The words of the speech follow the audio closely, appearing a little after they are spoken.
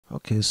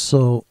Okay,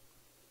 so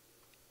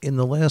in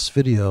the last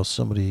video,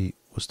 somebody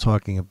was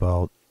talking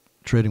about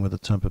trading with a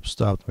 10 pip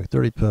stop to make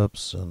 30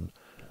 pips, and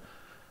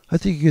I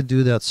think you can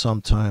do that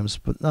sometimes,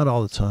 but not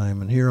all the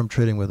time. And here I'm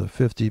trading with a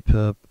 50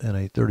 pip and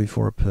a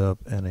 34 pip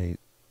and a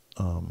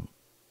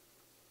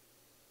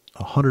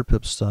 100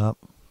 pip stop.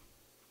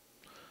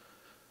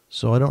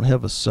 So I don't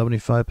have a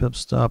 75 pip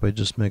stop. I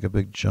just make a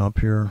big jump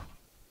here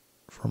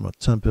from a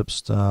 10 pip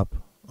stop.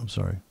 I'm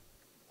sorry.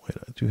 Wait,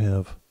 I do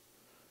have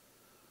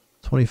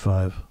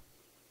 25.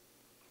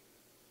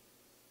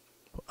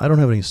 I don't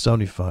have any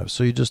 75,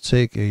 so you just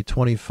take a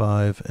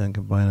 25 and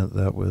combine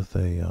that with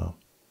a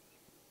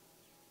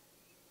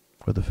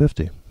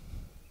 50.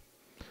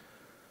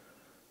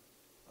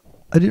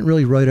 I didn't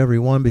really write every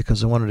one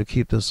because I wanted to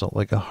keep this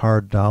like a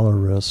hard dollar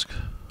risk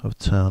of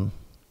 10.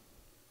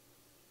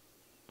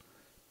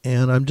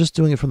 And I'm just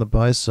doing it from the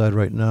buy side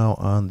right now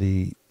on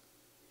the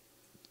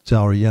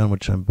dollar yen,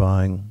 which I'm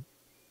buying.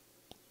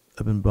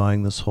 I've been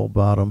buying this whole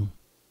bottom.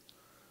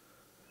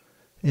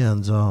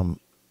 And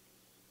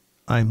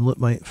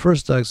my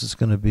first exit is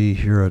going to be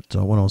here at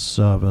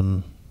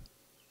 107.8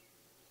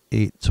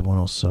 to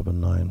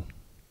 107.9.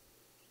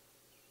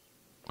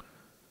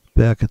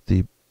 Back at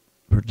the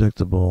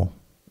predictable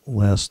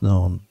last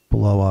known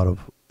blowout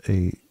of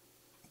a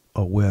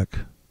wick,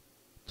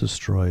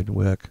 destroyed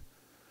wick.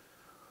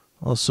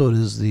 Also, it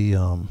is the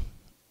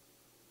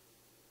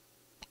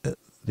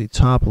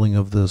toppling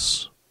of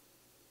this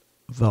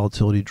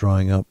volatility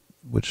drawing up,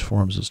 which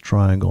forms this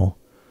triangle.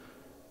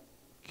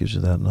 Gives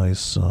you that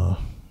nice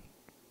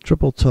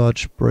triple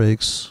touch,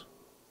 breaks,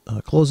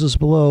 closes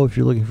below. If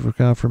you're looking for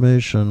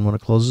confirmation, when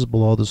it closes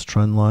below this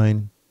trend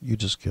line, you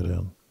just get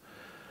in.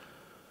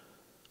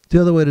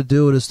 The other way to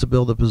do it is to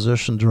build a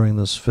position during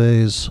this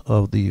phase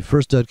of the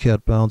first dead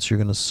cat bounce. You're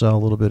going to sell a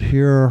little bit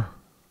here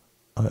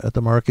at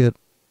the market.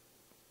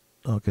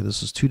 Okay,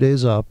 this is 2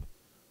 days up.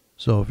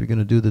 So if you're going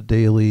to do the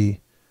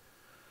daily,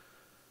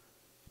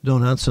 no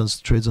nonsense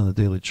trades on the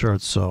daily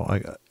charts. So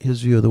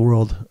his view of the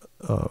world,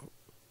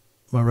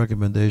 my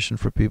recommendation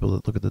for people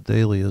that look at the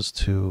daily is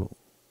to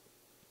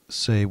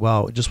say,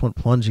 wow, it just went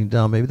plunging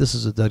down. Maybe this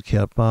is a dead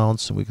cat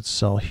bounce and we could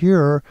sell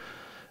here.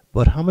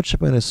 But how much am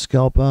I going to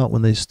scalp out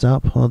when they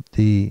stop hunt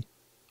the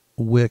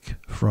wick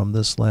from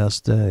this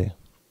last day?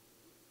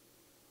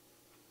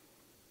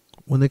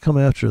 When they come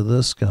after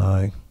this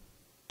guy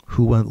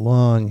who went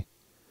long,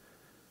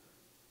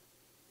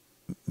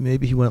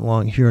 maybe he went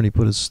long here and he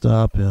put his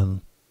stop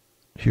in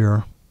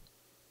here,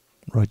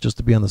 right, just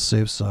to be on the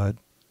safe side.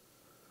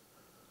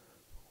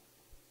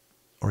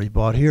 Or he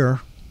bought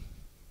here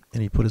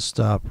and he put his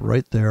stop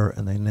right there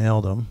and they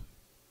nailed him.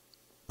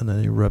 And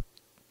then he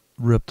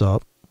ripped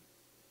up.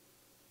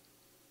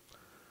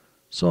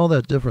 So all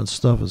that different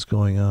stuff is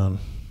going on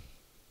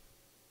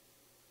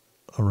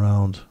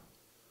around,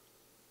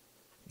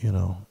 in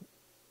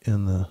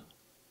the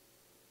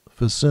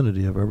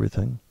vicinity of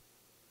everything.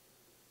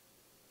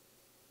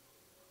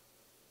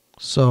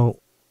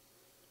 So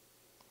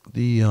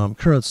the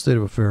current state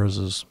of affairs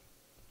is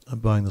I'm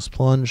buying this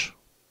plunge.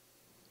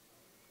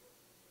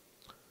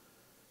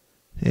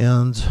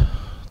 And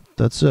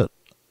that's it.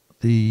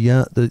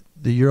 The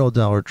euro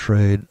dollar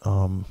trade,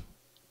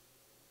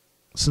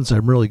 since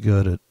I'm really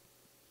good at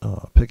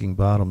picking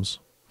bottoms,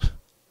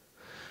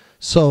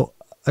 so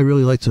I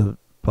really like to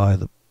buy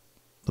the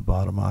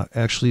bottom.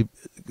 Actually,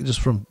 just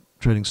from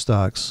trading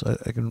stocks,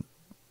 I can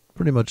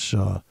pretty much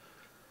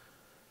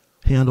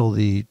handle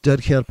the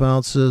dead cat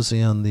bounces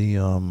and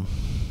the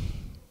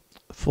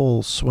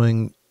full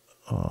swing,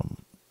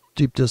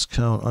 deep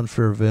discount,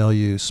 unfair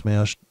value,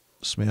 smash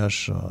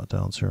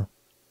downs here.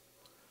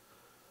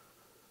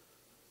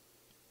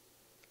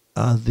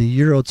 The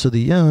euro to the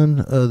yen,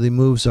 the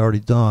move's already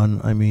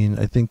done. I mean,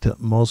 I think that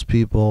most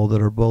people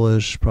that are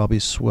bullish probably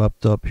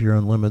swept up here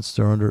in limits.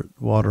 They're under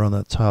water on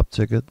that top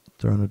ticket.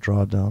 They're in a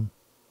drawdown.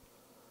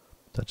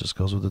 That just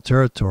goes with the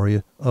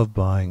territory of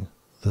buying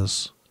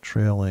this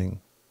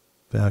trailing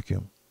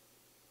vacuum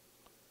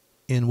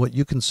in what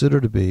you consider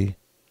to be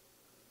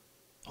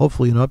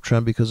hopefully an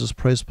uptrend, because this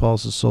price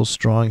pulse is so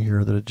strong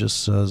here that it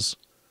just says,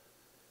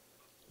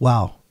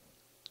 wow,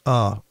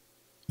 and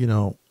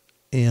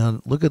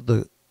look at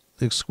the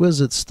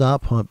exquisite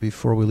stop hunt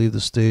before we leave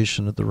the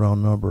station at the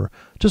round number.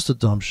 Just a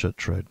dumb shit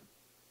trade.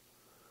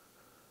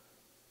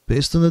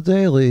 Based on the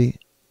daily,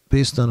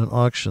 based on an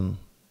auction.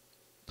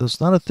 That's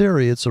not a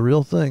theory, it's a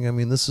real thing. I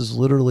mean, this is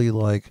literally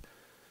like,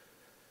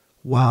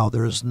 wow,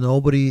 there's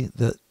nobody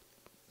that,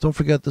 don't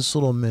forget this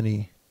little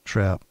mini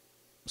trap.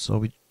 So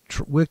we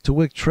wick to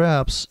wick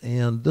traps,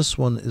 and this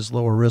one is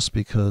lower risk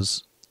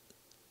because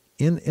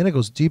and it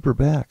goes deeper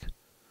back.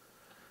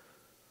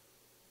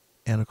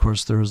 And of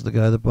course, there was the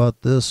guy that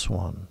bought this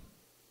one.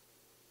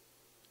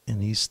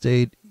 And he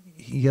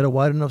had a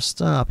wide enough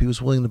stop. He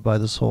was willing to buy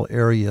this whole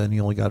area, and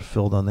he only got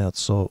filled on that.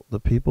 So the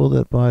people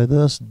that buy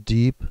this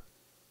deep,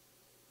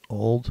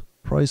 old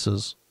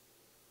prices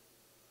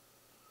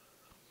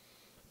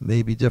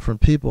may be different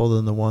people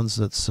than the ones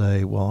that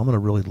say, well, I'm going to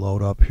really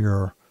load up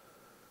here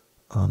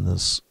on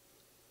this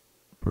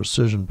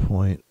precision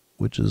point,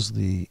 which is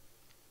the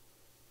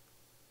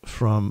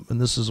from, and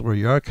this is where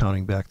you are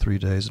counting back 3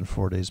 days and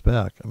 4 days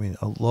back. I mean,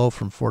 a low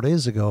from 4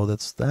 days ago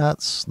that's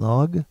that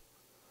snug.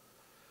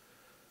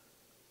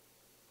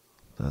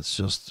 That's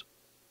just,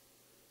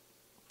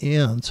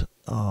 and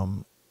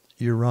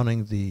you're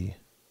running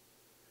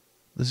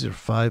this is your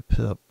 5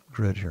 pip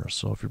grid here.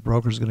 So if your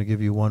broker's going to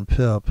give you 1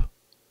 pip,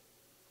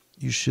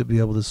 you should be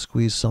able to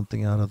squeeze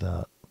something out of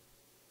that.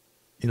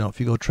 You know,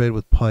 if you go trade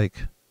with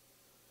Pike,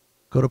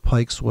 go to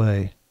Pike's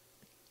way.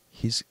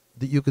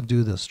 You can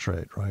do this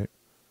trade, right?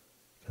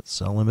 Got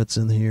sell limits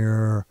in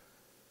here,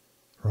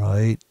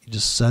 right? You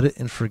just set it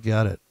and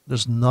forget it.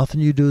 There's nothing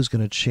you do is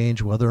going to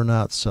change whether or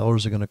not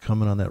sellers are going to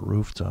come in on that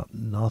rooftop.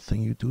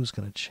 Nothing you do is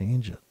going to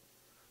change it.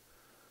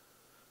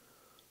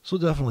 So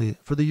definitely,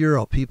 for the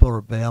euro, people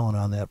are bailing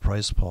on that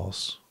price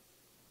pulse.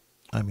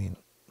 I mean,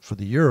 for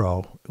the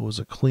euro, it was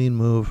a clean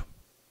move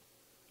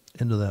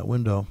into that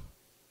window.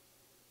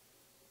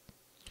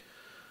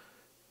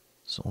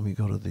 So let me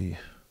go to the...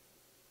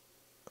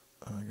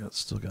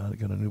 still got to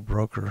get a new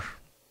broker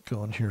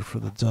going here for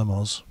the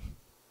demos.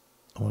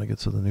 I want to get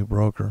to the new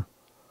broker.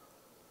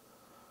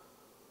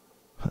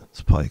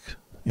 It's Pike.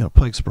 You know,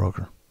 Pike's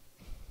broker.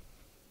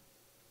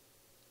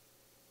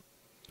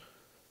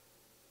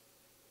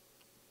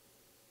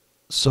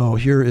 So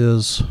here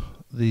is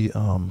the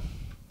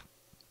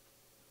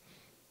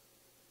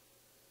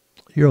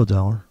euro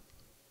dollar.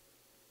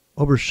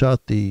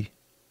 Overshot the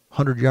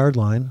 100-yard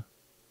line.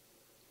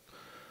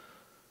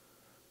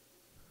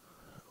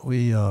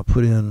 We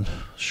put in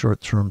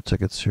short-term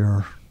tickets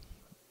here.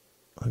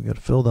 I got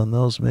filled on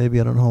those maybe.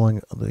 I don't know how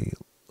long the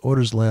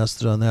orders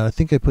lasted on that. I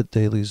think I put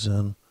dailies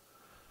in.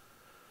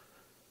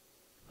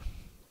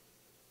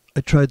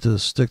 I tried to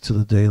stick to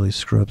the daily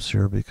scripts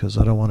here because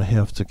I don't want to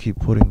have to keep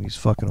putting these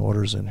fucking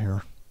orders in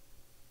here.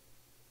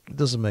 It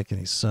doesn't make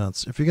any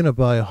sense. If you're going to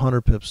buy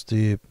 100 pips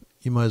deep,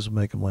 you might as well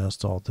make them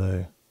last all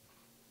day.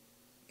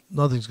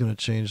 Nothing's going to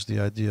change the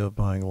idea of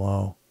buying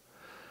low.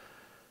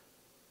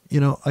 You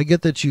know, I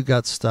get that you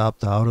got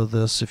stopped out of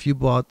this. If you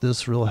bought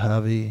this real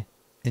heavy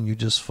and you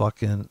just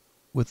fucking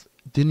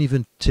didn't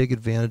even take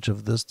advantage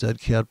of this dead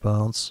cat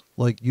bounce,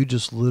 like you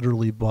just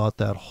literally bought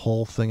that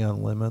whole thing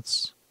on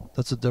limits,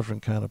 that's a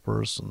different kind of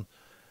person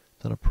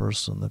than a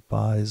person that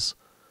buys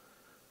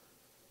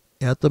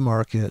at the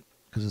market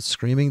because it's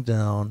screaming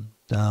down,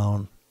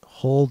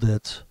 hold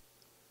it,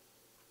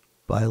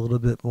 buy a little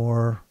bit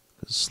more,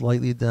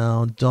 slightly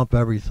down, dump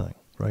everything,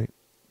 right?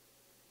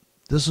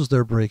 This is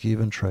their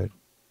break-even trade.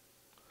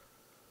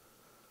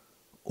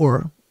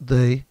 Or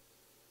they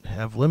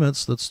have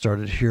limits that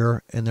started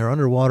here and they're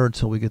underwater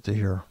until we get to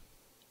here.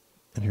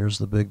 And here's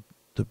the big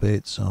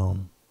debate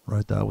zone,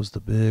 right? That was the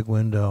big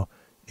window.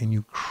 And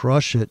you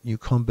crush it, you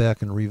come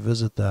back and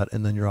revisit that,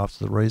 and then you're off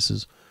to the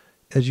races.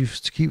 As you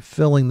keep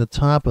filling the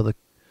top of the,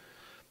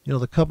 you know,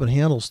 the cup and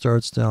handle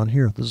starts down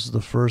here. This is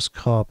the first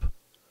cup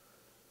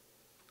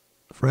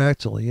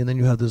fractally, and then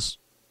you have this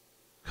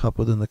cup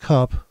within the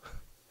cup.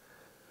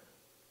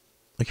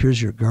 Like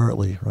here's your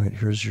Gartley, right?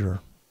 Here's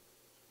your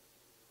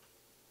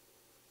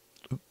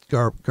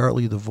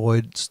Gartley, the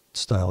void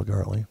style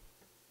Gartley.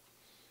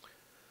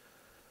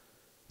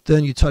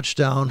 Then you touch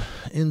down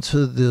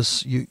into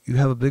this, you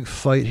have a big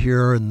fight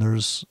here, and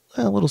there's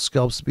little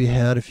scalps to be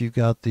had if you've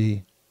got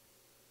the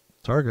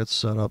targets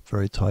set up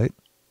very tight.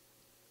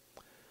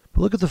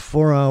 But look at the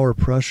 4-hour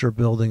pressure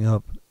building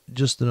up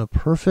just in a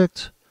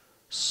perfect,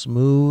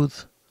 smooth,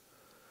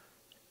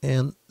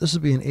 and this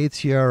would be an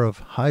ATR of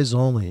highs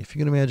only. If you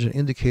can imagine an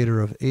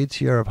indicator of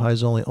ATR of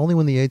highs only, only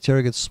when the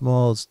ATR gets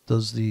small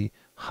does the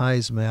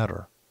highs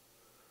matter.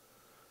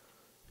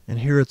 And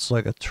here it's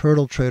like a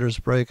turtle trader's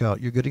breakout.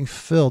 You're getting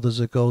filled as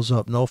it goes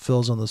up. No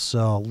fills on the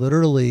sell.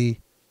 Literally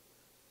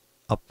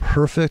a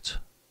perfect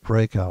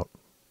breakout.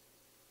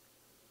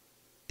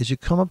 As you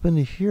come up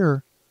into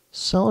here,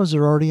 sellers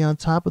are already on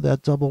top of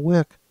that double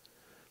wick.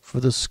 For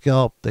the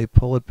scalp, they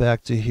pull it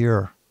back to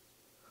here.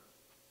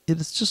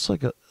 It's just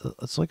like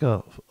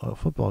a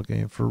football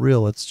game for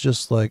real. It's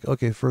just like,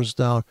 okay, first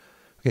down.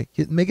 Okay,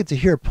 make it to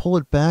here. Pull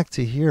it back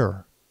to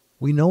here.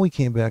 We know we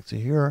came back to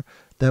here.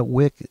 That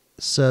wick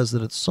says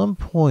that at some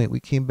point we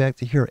came back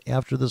to here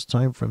after this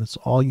time frame. It's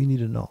all you need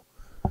to know.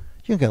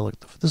 You ain't got to look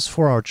at this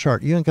 4-hour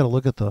chart. You ain't got to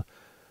look at the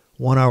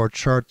 1-hour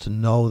chart to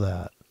know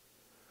that.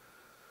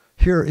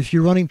 Here, if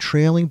you're running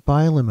trailing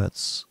buy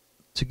limits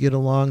to get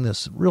along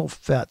this, real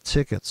fat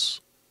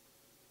tickets,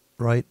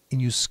 right?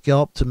 And you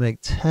scalp to make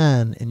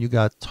 10 and you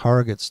got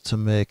targets to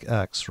make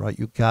X, right?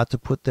 You got to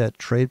put that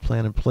trade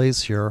plan in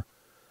place here.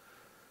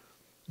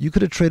 You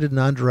could have traded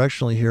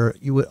non-directionally here.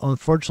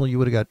 Unfortunately, you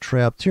would have got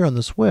trapped here on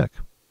this wick.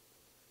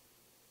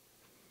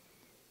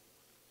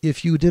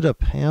 If you did a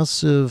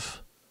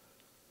passive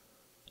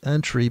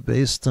entry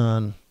based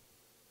on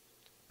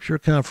pure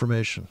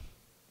confirmation,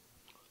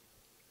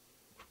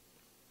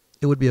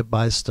 it would be a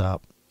buy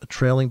stop, a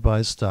trailing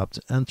buy stop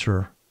to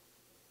enter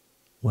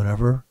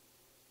whenever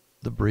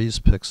the breeze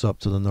picks up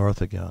to the north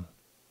again.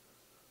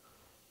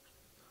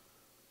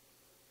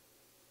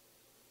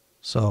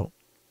 So,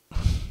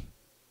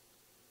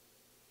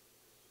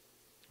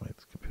 wait,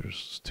 the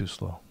computer's too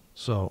slow.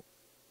 So,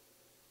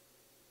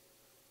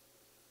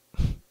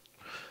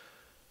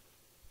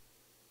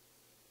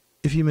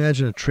 if you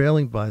imagine a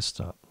trailing buy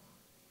stop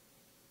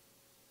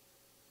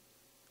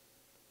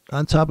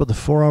on top of the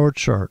 4-hour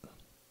chart,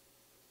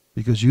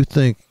 because you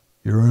think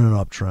you're in an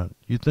uptrend.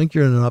 You think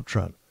you're in an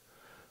uptrend.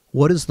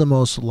 What is the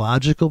most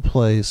logical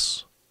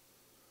place?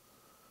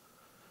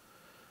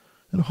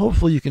 And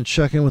hopefully you can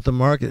check in with the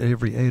market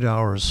every 8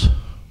 hours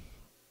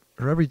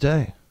or every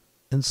day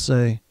and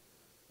say,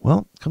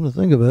 well, come to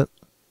think of it,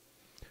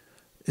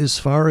 as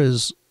far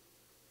as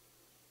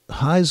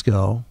highs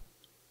go,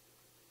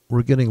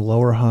 we're getting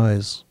lower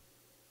highs.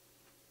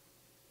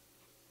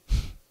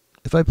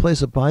 If I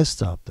place a buy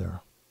stop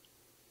there,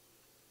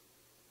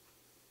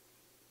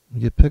 we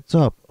get picked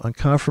up on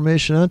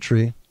confirmation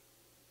entry.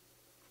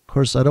 Of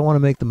course, I don't want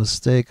to make the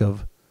mistake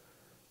of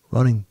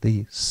running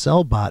the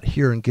sell bot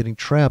here and getting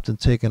trapped and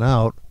taken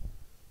out.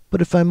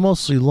 But if I'm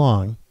mostly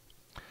long,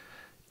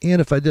 and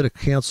if I did a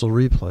cancel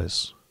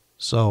replace,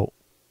 so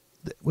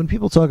when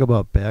people talk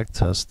about back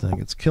testing,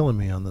 it's killing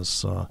me on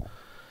this.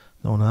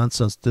 No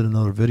Nonsense did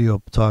another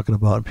video talking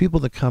about, and people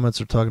in the comments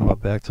are talking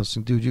about back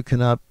testing. Dude, you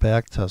cannot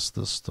back test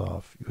this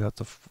stuff.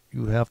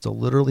 You have to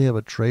literally have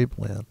a trade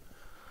plan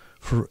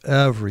for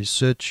every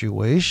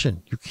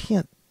situation. You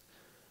can't.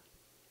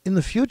 In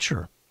the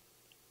future,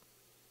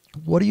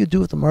 what do you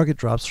do if the market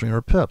drops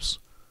 300 pips?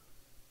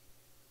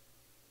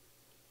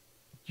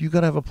 You got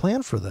to have a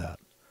plan for that.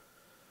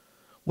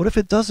 What if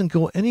it doesn't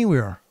go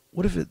anywhere?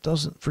 What if it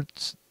doesn't, for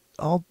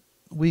all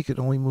week, it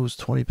only moves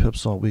 20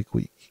 pips all week?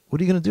 What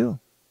are you going to do?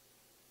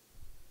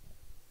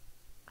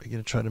 Are you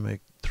going to try to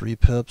make 3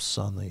 pips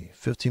on the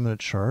 15-minute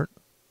chart?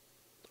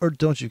 Or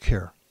don't you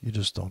care? You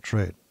just don't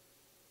trade.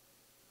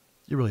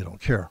 You really don't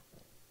care.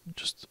 You're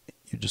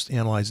just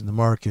analyzing the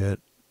market.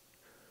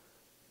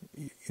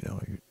 You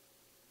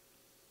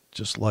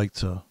just like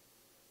to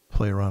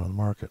play around in the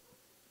market.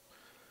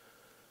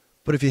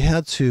 But if you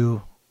had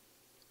to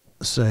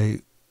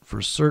say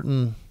for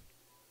certain,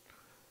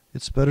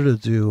 it's better to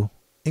do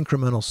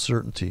incremental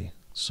certainty.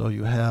 So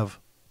you have,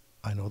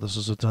 I know this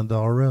is a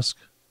 $10 risk.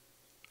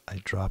 I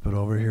drop it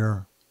over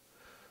here.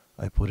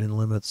 I put in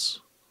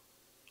limits.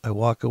 I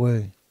walk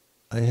away.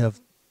 I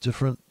have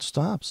different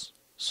stops.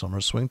 Some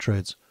are swing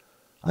trades.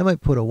 I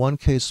might put a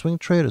 1K swing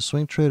trade, a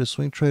swing trade, a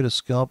swing trade, a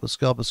scalp, a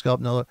scalp, a scalp.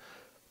 Now,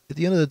 at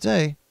the end of the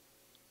day,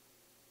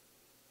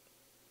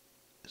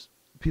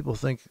 people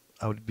think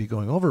I would be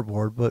going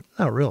overboard, but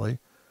not really.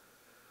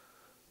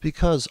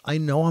 Because I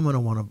know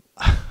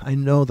I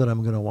know that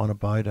I'm going to want to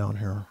buy down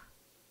here.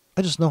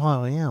 I just know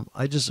how I am.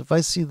 If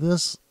I see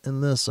this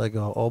and this, I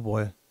go, oh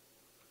boy,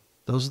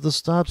 those are the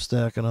stops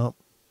stacking up.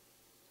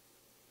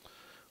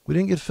 We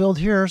didn't get filled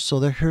here, so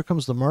here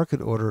comes the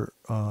market order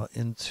I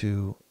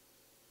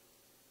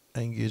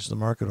engage the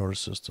market order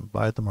system.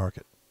 Buy at the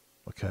market.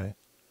 Okay.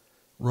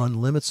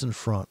 Run limits in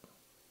front.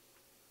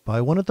 Buy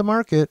one at the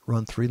market,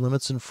 run 3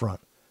 limits in front.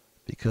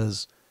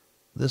 Because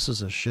this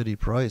is a shitty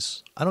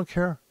price. I don't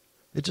care.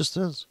 It just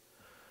is.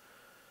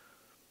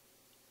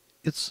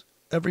 It's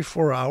every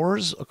 4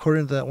 hours,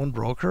 according to that one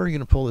broker, you're going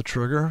to pull the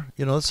trigger.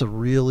 That's a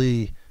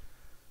really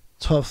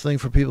tough thing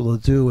for people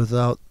to do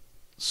without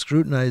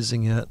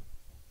scrutinizing it.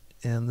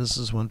 And this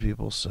is when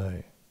people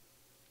say,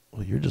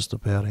 well, you're just a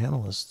bad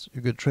analyst. You're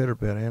a good trader,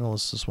 bad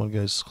analyst. This one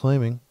guy's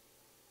claiming.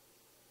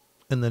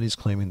 And then he's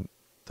claiming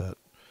that,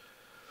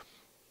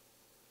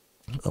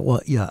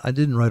 well, yeah, I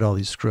didn't write all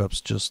these scripts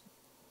just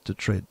to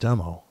trade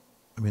demo.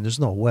 I mean,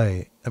 there's no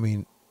way. I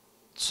mean,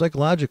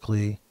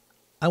 psychologically,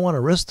 I want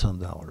to risk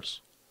 $10.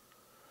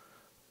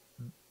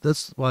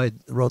 That's why I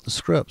wrote the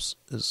scripts,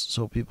 is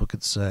so people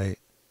could say,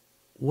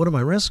 what am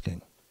I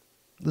risking?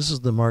 This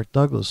is the Mark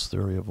Douglas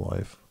theory of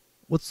life.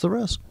 What's the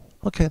risk?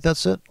 Okay,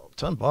 that's it.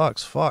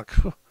 $10.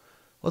 Fuck.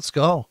 Let's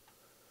go.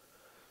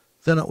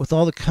 Then with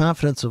all the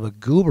confidence of a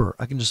goober,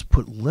 I can just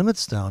put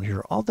limits down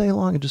here all day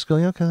long and just go,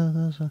 yeah, okay.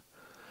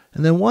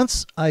 And then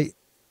once I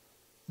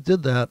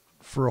did that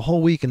for a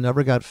whole week and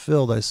never got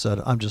filled, I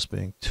said, I'm just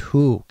being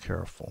too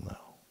careful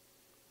now.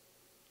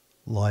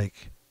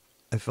 Like,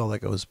 I felt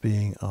like I was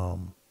being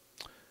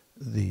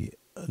the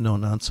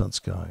no-nonsense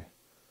guy.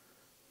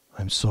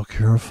 I'm so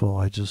careful.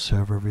 I just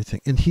have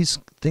everything. And he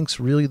thinks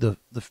really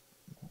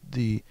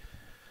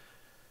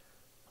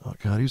oh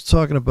God, he was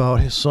talking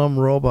about some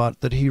robot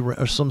that he ran,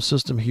 or some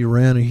system he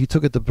ran, and he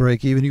took it to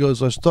break even. He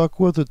goes, I stuck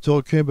with it till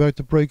it came back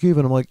to break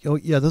even. I'm like, oh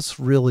yeah, that's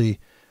really,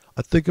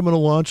 I think I'm going to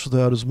launch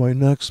that as my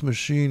next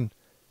machine.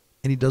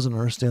 And he doesn't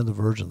understand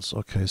divergence.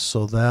 Okay,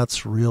 so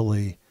that's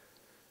really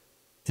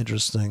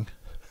interesting.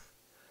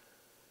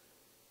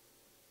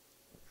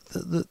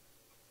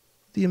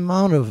 The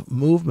amount of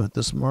movement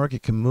this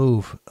market can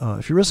move,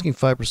 if you're risking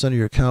 5% of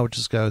your account, which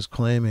this guy was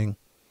claiming,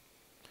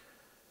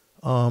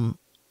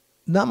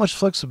 not much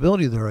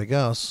flexibility there, I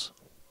guess.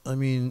 I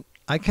mean,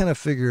 I kind of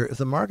figure if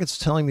the market's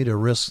telling me to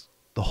risk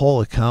the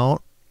whole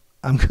account,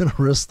 I'm going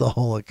to risk the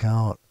whole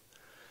account.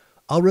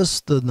 I'll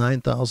risk the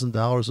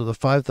 $9,000 or the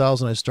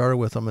 $5,000 I started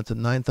with. I'm into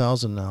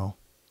 $9,000 now.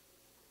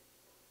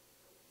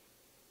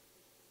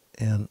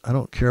 And I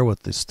don't care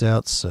what the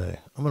stats say.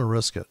 I'm going to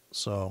risk it.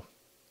 So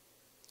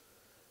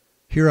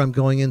here I'm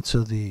going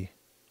into the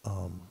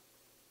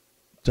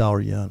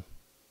dollar yen.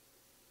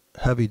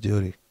 heavy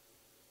duty.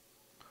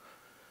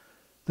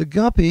 The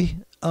guppy,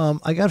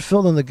 I got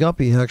filled in the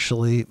guppy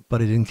actually,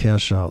 but I didn't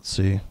cash out,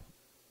 see?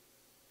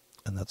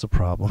 And that's a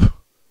problem.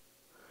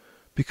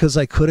 Because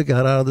I could have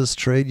got out of this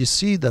trade. You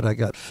see that I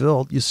got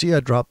filled. You see I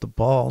dropped the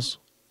balls.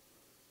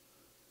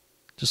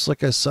 Just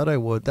like I said I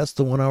would. That's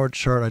the 1 hour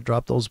chart. I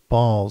dropped those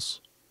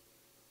balls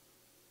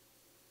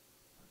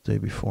the day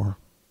before.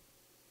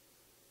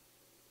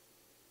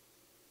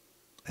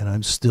 And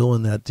I'm still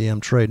in that damn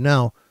trade.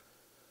 Now,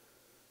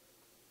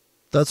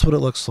 that's what it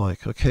looks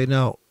like. Okay,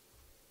 now,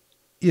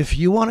 if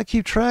you want to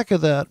keep track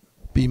of that,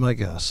 be my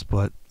guest.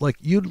 But, like,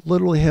 you'd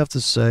literally have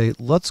to say,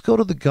 let's go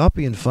to the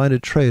guppy and find a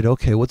trade.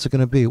 Okay, what's it going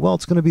to be? Well,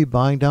 it's going to be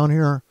buying down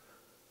here.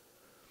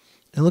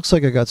 It looks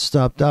like I got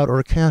stopped out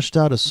or cashed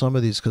out of some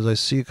of these because I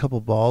see a couple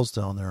balls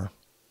down there.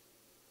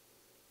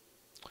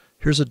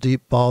 Here's a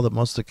deep ball that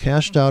must have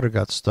cashed out or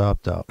got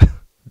stopped out.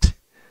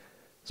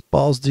 This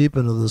ball's deep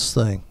into this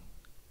thing.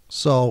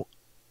 So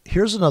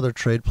here's another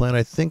trade plan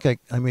I think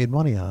I made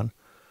money on.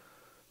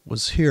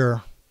 Was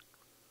here.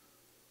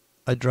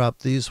 I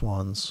dropped these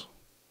ones.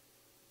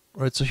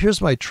 All right, so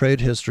here's my trade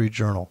history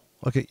journal.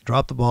 Okay,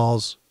 drop the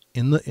balls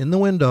in the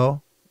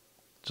window,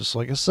 just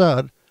like I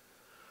said.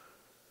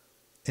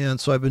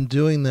 And so I've been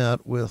doing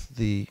that with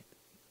the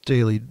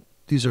daily.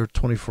 These are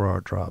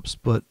 24-hour drops,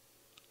 but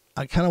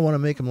I kind of want to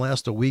make them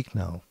last a week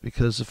now,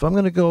 because if I'm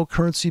going to go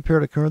currency pair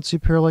to currency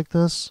pair like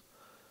this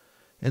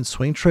and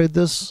swing trade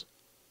this,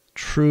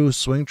 true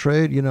swing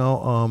trade, you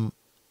know,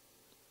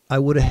 I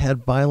would have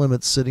had buy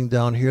limits sitting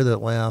down here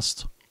that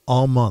last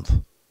all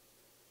month,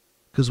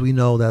 because we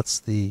know that's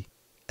the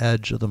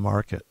edge of the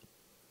market.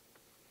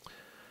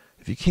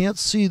 If you can't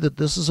see that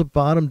this is a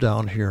bottom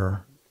down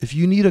here, if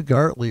you need a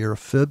Gartley or a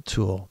fib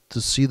tool to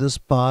see this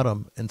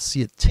bottom and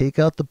see it take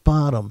out the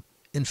bottom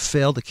and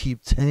fail to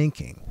keep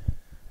tanking,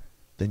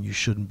 then you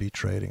shouldn't be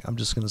trading. I'm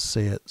just going to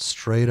say it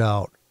straight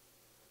out.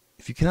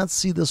 If you cannot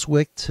see this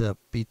wick tip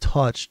be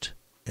touched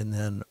and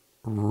then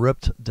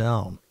ripped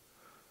down,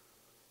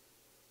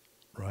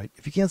 right?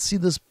 If you can't see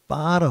this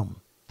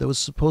bottom that was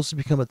supposed to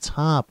become a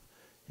top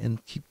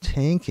and keep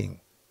tanking,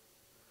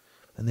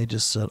 and they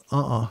just said,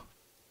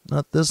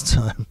 not this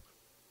time,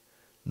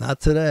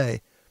 not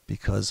today,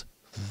 because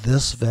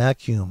this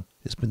vacuum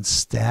has been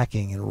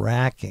stacking and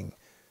racking,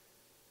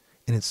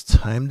 and it's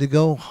time to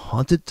go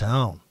hunt it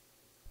down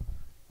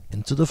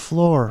into the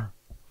floor,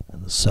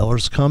 and the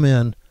sellers come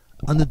in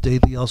on the day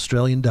of the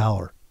Australian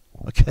dollar.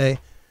 Okay,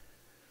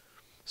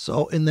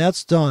 so, and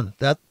that's done.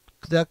 That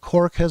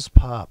cork has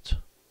popped.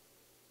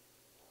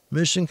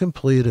 Mission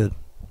completed,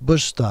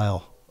 Bush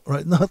style,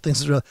 right?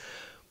 Nothing's real.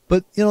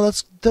 But, you know,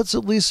 that's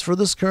at least for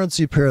this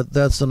currency pair,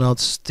 that's an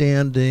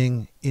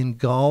outstanding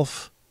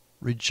engulf,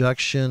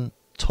 rejection,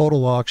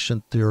 total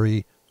auction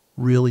theory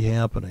really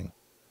happening.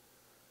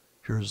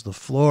 Here's the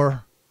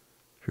floor.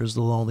 Here's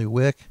the lonely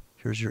wick.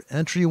 Here's your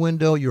entry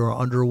window. You're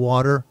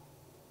underwater.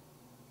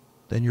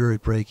 Then you're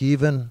at break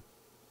even.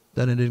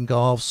 Then it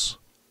engulfs.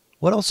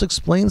 What else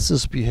explains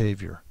this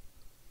behavior?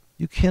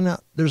 You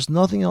cannot, there's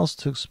nothing else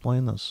to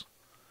explain this.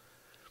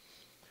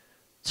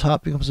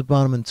 Top becomes a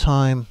bottom in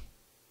time.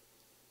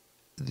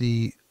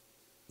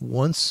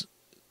 Once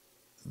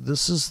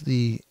this is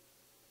the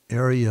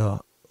area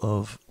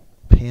of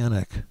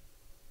panic,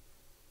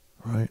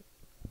 right?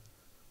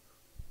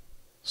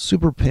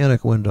 Super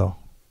panic window.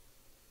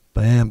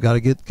 Bam, gotta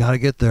get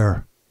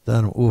there.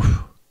 Then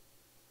oof.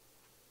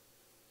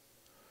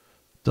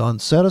 Done.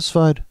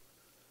 Satisfied.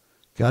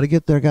 Gotta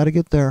get there, gotta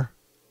get there.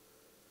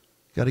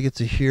 Gotta get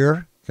to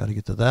here, gotta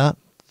get to that,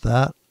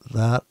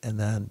 and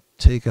then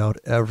take out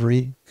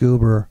every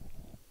goober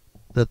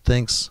that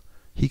thinks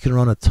he can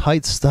run a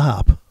tight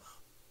stop.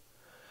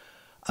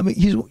 I mean,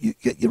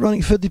 you're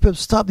running 50 pip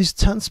stop. These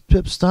 10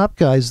 pip stop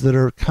guys that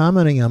are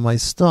commenting on my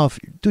stuff,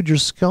 dude, you're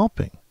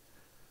scalping.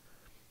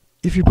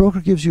 If your broker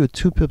gives you a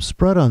 2 pip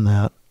spread on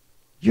that,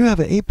 you have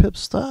an 8 pip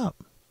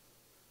stop,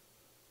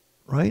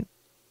 right?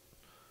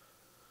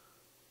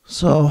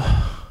 So,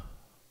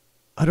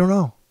 I don't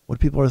know what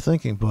people are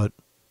thinking, but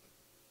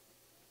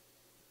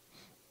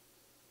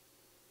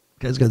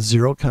guy's got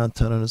zero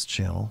content on his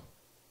channel.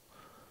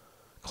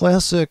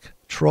 Classic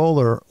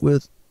troller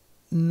with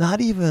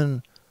not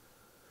even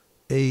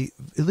at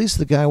least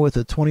the guy with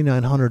a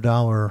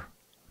 $2,900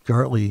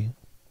 Gartley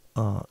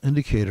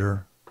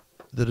indicator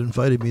that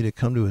invited me to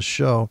come to his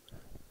show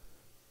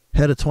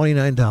had a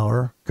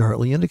 $29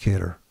 Gartley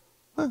indicator.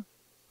 Huh.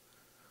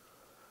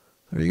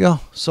 There you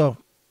go. So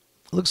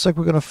it looks like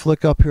we're going to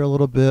flick up here a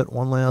little bit.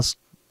 One last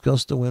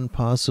gust of wind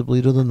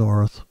possibly to the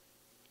north.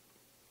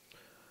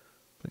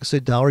 Like I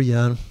say, dollar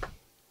yen.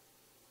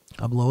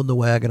 I'm loading the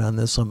wagon on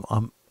this.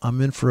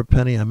 I'm in for a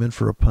penny. I'm in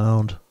for a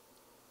pound.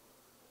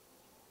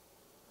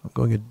 I'm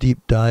going a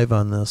deep dive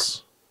on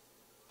this.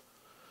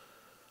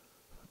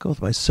 I'll go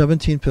with my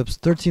 17 pips,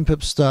 13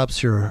 pip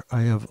stops here.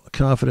 I have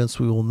confidence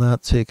we will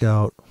not take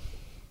out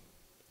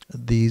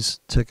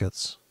these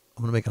tickets.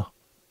 I'm going to make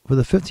with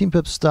a 15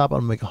 pip stop, I'm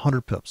going to make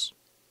 100 pips.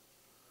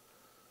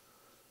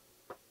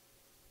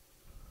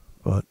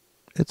 But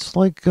It's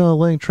like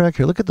laying track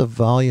here. Look at the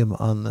volume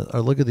on the,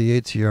 or look at the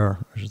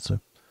ATR, I should say.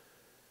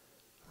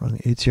 Run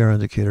the ATR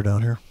indicator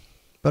down here.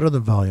 Better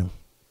than volume.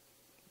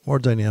 More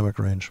dynamic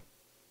range.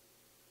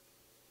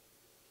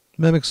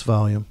 Mimics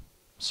volume.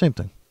 Same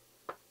thing.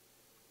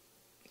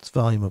 It's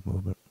volume of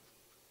movement.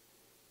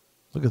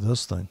 Look at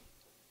this thing.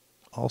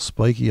 All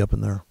spiky up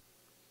in there.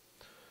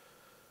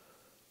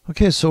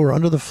 Okay, so we're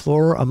under the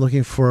floor. I'm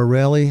looking for a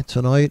rally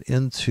tonight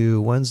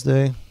into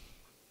Wednesday.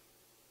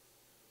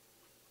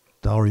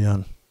 Dollar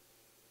yen.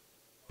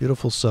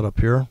 Beautiful setup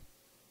here.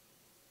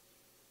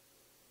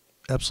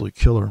 Absolutely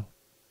killer.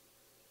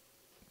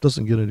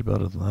 Doesn't get any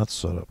better than that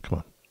setup. Come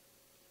on.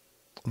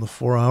 On the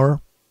 4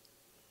 hour.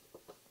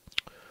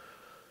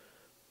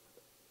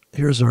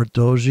 Here's our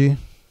doji.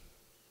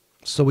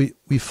 So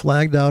we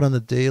flagged out on the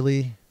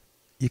daily.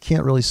 You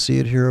can't really see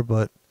it here,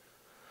 but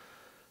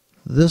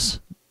this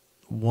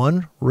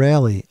one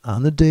rally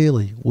on the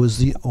daily was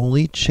the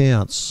only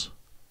chance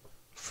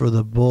for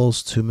the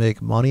bulls to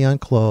make money on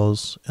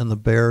close and the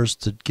bears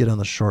to get on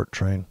the short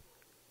train.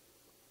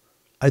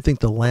 I think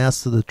the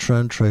last of the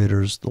trend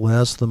traders, the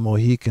last of the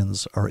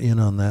Mohicans are in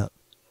on that.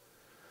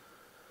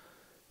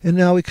 And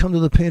now we come to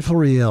the painful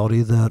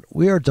reality that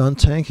we are done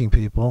tanking,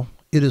 people.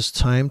 It is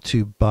time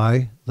to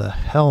buy the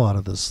hell out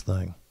of this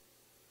thing.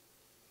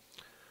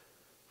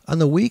 On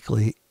the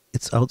weekly,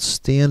 it's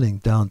outstanding,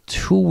 down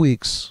 2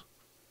 weeks.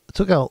 It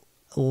took out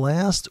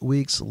last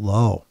week's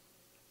low.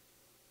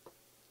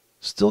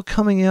 Still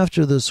coming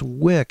after this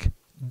wick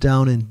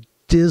down in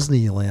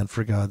Disneyland,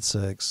 for God's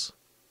sakes.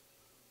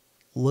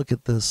 Look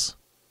at this.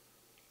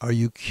 Are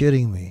you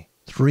kidding me?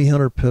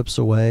 300 pips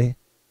away.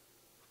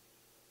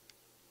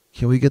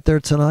 Can we get there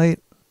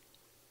tonight?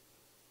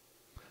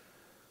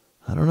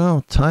 I don't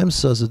know. Time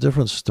says a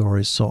different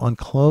story. So on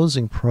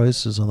closing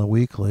prices on the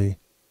weekly,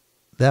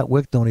 that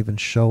wick don't even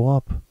show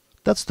up.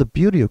 That's the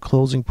beauty of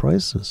closing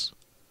prices.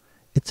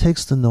 It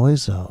takes the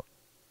noise out.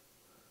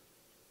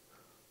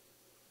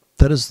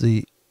 That is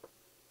the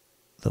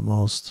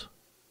most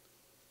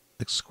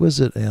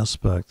exquisite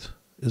aspect,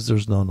 is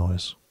there's no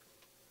noise.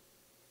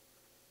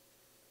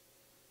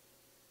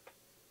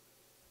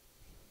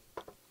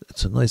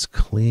 It's a nice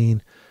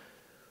clean.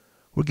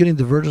 We're getting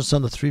divergence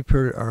on the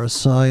 3-period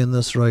RSI in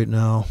this right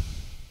now,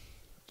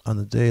 on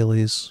the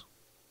dailies.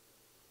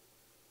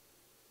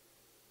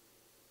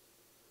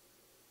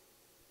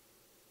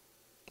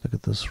 Look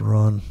at this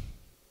run.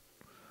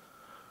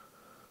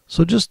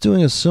 So just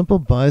doing a simple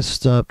buy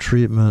stop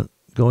treatment,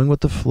 going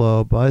with the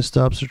flow, buy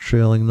stops are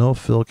trailing, no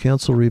fill,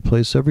 cancel,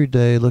 replace every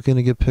day, looking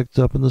to get picked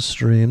up in the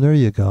stream. There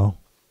you go.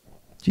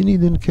 Do you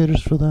need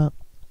indicators for that?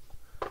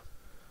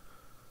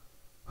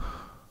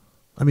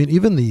 I mean,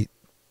 even the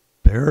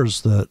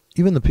bears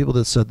even the people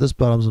that said this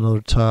bottom's another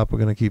top, we're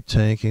going to keep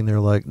tanking, they're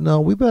like, no,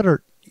 we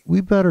better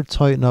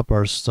tighten up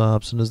our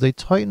stops. And as they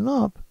tighten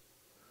up,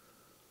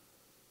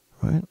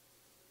 right,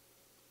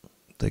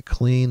 they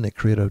clean, they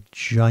create a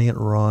giant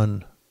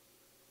run.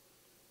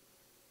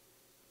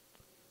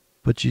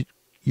 But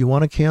you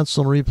want to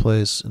cancel and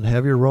replace and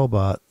have your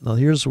robot. Now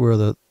here's where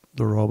the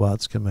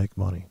robots can make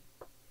money.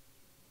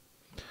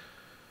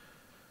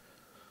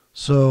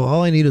 So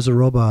all I need is a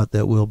robot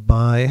that will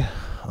buy.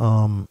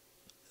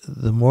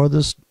 The more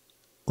this,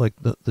 like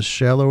the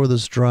shallower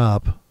this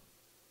drop.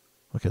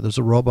 Okay, there's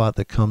a robot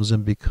that comes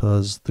in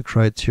because the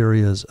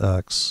criteria is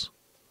X.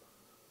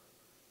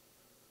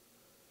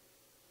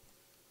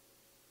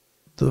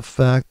 The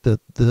fact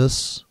that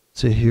this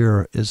to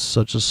here is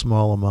such a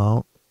small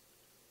amount,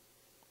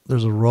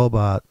 there's a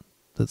robot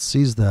that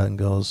sees that and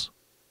goes,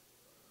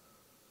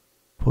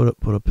 put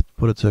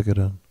a ticket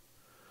in.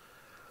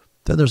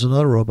 Then there's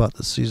another robot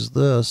that sees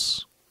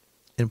this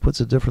and puts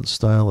a different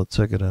style of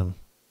ticket in.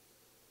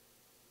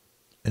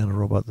 And a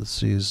robot that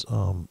sees,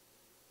 well,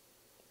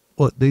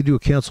 they do a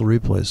cancel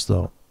replace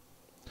though.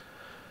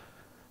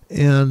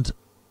 And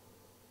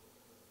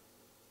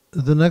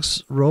the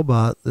next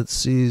robot that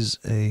sees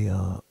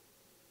a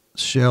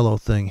shallow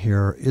thing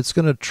here, it's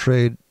going to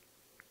trade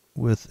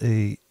with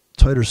a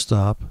tighter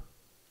stop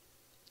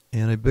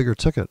and a bigger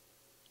ticket.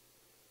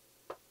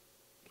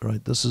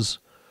 Right, this is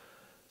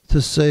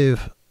to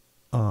save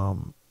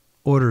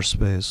order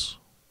space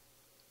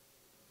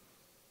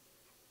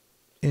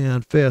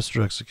and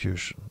faster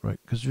execution, right?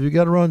 Because if you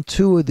got to run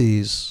 2 of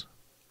these,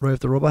 right, if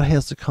the robot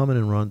has to come in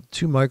and run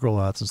 2 micro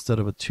lots instead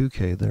of a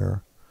 2K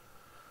there,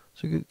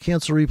 so you could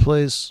cancel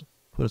replace,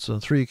 put it on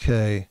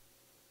 3K,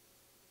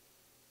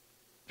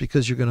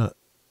 because you're going to,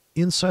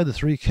 inside the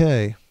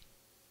 3K,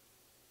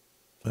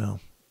 well,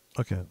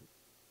 okay,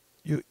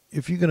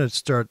 if you're going to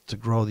start to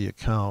grow the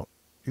account,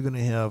 you're going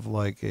to have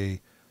like a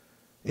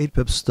 8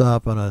 pip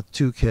stop on a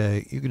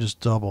 2K, you can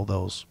just double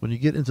those when you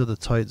get into the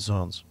tight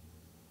zones.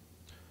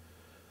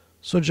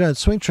 So giant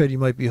swing trade, you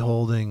might be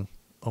holding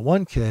a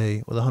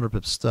 1K with a 100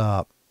 pip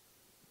stop,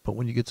 but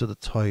when you get to the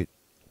tight,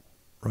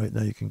 right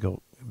now you can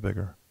go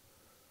bigger.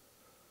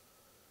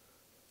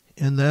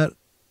 And that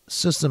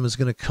system is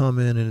going to come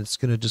in and it's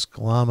going to just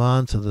glom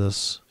onto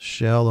this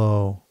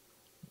shallow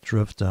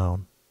drift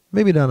down.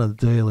 Maybe not on the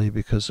daily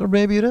because, or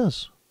maybe it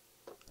is.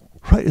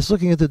 Right, it's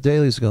looking at the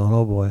dailies going,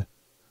 oh boy,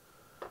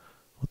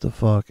 what the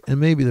fuck? And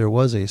maybe there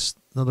was in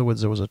other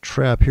words, there was a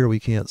trap here we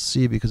can't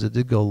see because it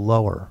did go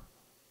lower.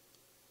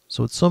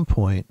 So at some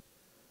point,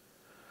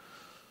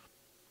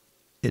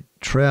 it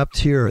trapped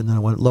here and then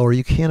it went lower.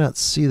 You cannot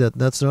see that.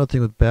 That's another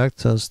thing with back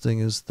testing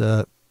is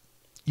that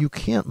you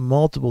can't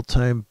multiple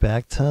time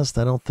back test,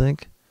 I don't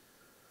think.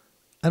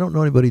 I don't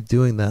know anybody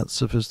doing that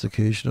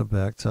sophistication of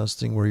back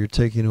testing where you're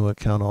taking into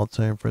account all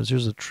time frames.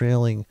 Here's a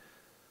trailing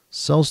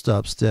sell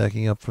stop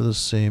stacking up for the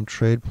same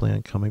trade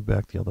plan coming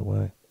back the other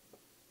way.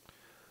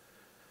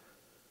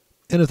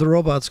 And if the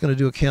robot's going to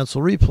do a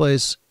cancel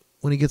replace,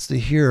 when he gets to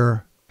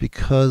here,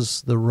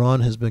 because the run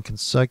has been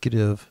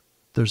consecutive,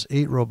 there's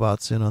 8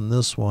 robots in on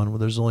this one, where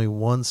there's only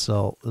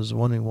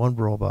one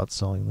robot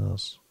selling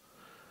this.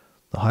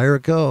 The higher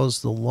it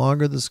goes, the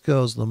longer this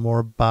goes, the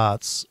more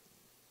bots.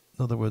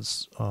 In other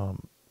words,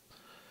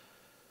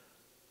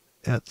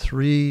 at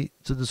 3,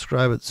 to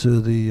describe it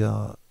to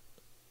the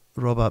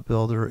robot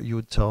builder, you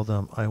would tell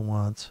them, I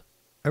want,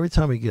 every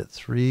time we get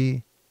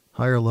 3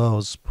 higher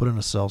lows, put in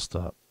a sell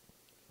stop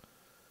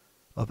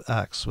of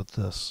X with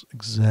this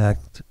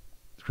exact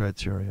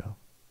criteria.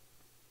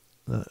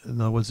 In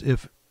other words,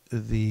 if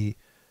the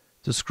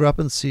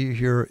discrepancy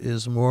here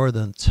is more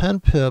than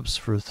 10 pips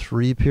for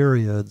 3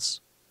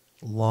 periods,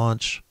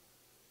 launch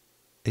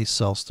a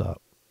sell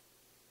stop.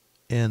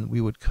 And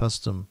we would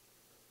customize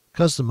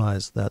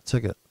that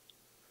ticket.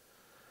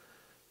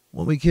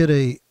 When we get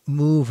a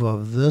move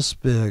of this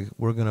big,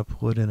 we're going to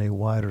put in a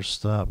wider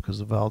stop because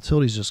the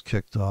volatility's just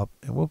kicked up,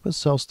 and we'll put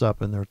sell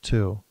stop in there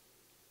too.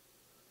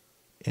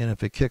 And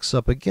if it kicks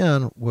up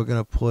again, we're going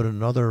to put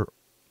another,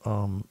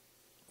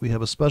 we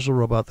have a special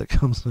robot that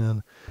comes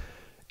in,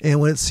 and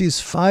when it sees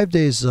 5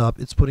 days up,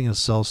 it's putting a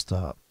sell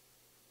stop.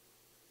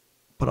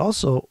 But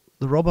also,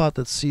 the robot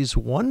that sees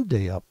 1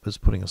 day up is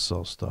putting a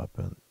sell stop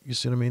in. You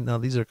see what I mean? Now,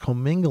 these are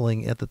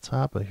commingling at the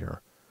top of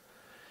here.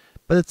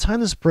 By the time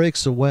this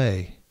breaks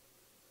away,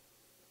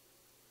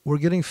 we're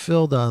getting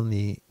filled on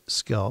the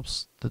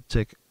scalps that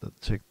take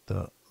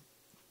the.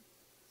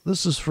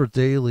 This is for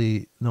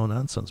daily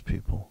no-nonsense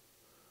people.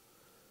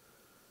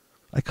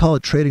 I call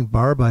it trading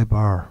bar by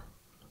bar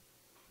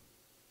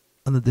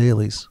on the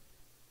dailies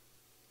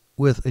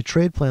with a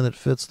trade plan that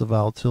fits the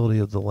volatility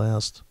of the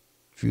last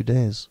few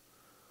days.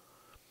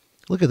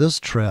 Look at this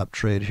trap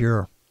trade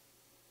here.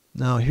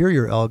 Now here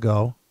your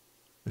algo,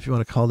 if you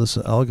want to call this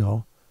an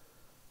algo,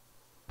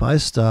 buy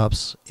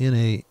stops in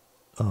a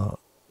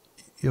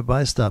your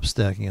buy stop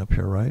stacking up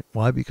here, right?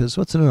 Why? Because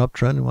what's in an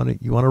uptrend?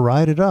 You want to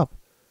ride it up.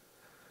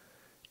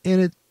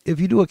 And if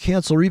you do a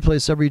cancel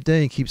replace every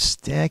day and keep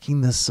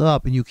stacking this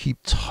up and you keep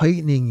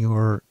tightening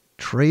your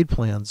trade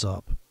plans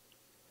up,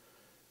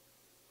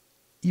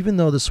 even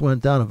though this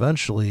went down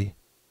eventually,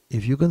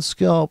 if you can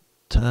scalp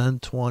 10,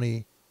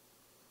 20,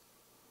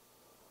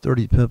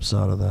 30 pips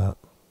out of that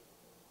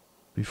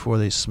before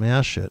they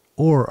smash it,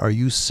 or are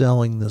you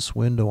selling this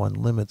window on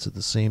limits at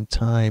the same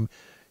time?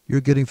 You're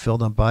getting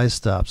filled on buy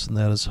stops, and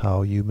that is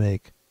how you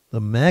make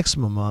the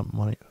maximum amount of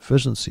money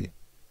efficiency.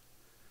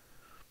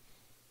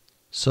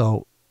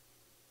 So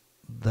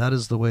that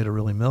is the way to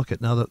really milk it.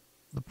 Now,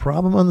 the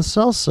problem on the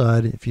sell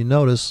side, if you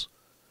notice,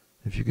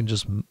 if you can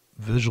just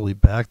visually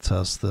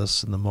backtest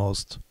this in the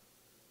most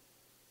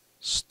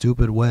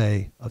stupid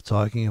way of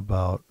talking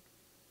about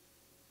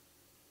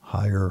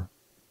higher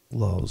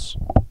lows.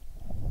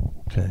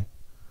 Okay.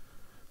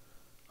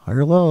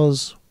 Higher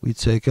lows, we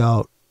take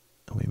out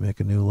and we make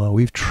a new low.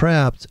 We've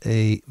trapped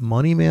a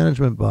money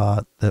management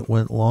bot that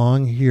went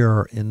long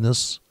here in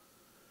this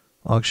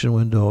auction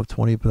window of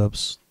 20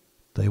 pips.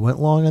 They went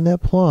long on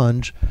that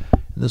plunge,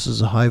 and this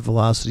is a high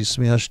velocity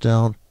smash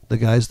down. The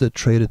guys that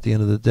trade at the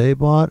end of the day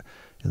bought,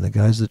 and the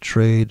guys that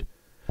trade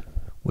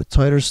with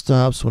tighter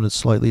stops when it's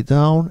slightly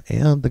down,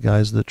 and the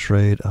guys that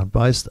trade on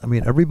buy. I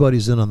mean,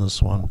 everybody's in on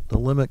this one. The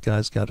limit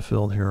guys got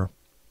filled here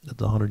at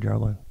the 100-yard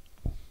line.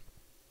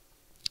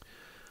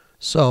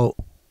 So,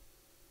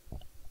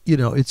 you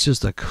know, it's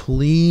just a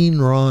clean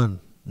run.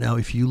 Now,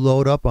 if you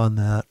load up on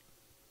that,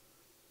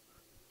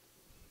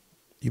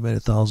 you made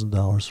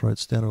 $1,000, right?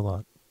 Standard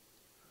lot.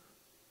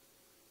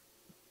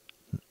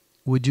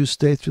 Would you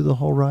stay through the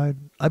whole ride?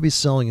 I'd be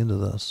selling into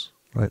this,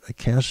 right?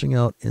 Cashing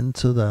out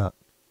into that.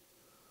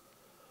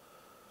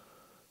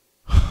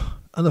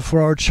 On the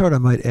 4-hour chart, I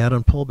might add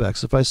on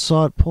pullbacks. If I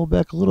saw it pull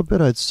back a little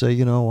bit, I'd say,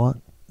 you know what?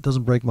 It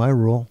doesn't break my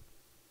rule.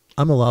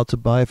 I'm allowed to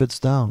buy if it's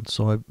down.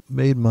 So I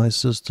made my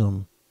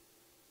system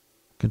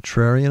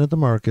contrarian at the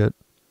market,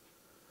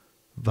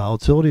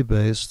 volatility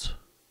based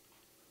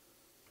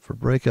for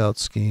breakout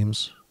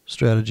schemes,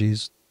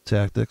 strategies,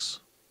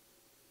 tactics.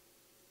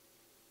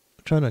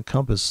 I'm trying to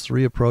encompass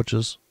 3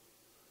 approaches.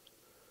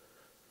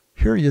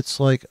 Here it's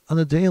like on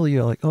the daily,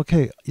 you're like,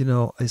 okay, you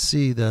know, I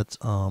see that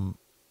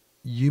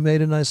you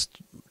made a nice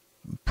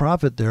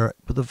profit there,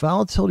 but the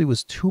volatility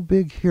was too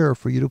big here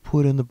for you to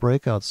put in the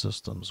breakout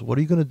systems. What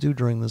are you going to do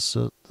during this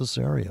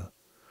area?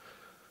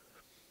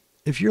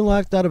 If you're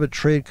locked out of a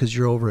trade because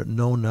you're over at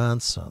no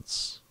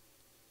nonsense,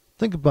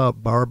 think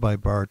about bar by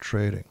bar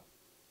trading.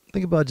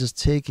 Think about just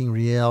taking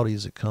reality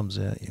as it comes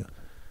at you.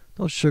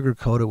 Don't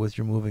sugarcoat it with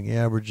your moving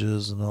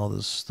averages and all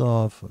this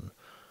stuff. And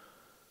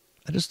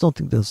I just don't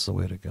think that's the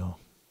way to go.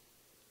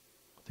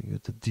 I think you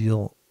have to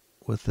deal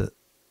with it.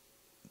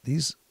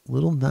 These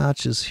little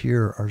notches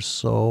here are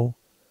so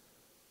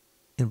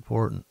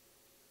important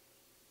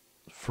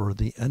for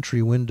the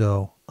entry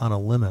window on a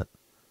limit.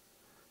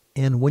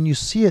 And when you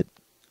see it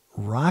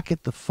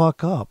rocket the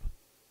fuck up,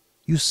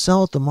 you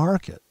sell at the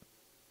market.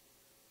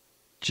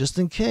 Just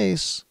in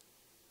case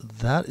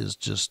that is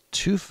just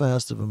too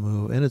fast of a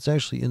move and it's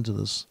actually into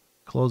this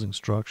closing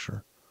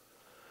structure.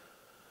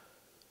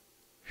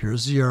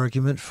 Here's the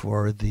argument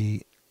for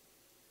the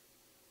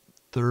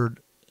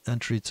third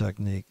entry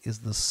technique is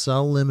the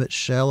sell limit,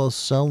 shallow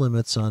sell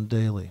limits on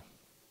daily.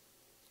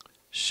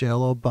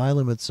 Shallow buy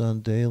limits on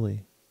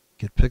daily.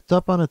 Get picked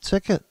up on a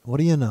ticket. What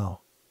do you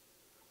know?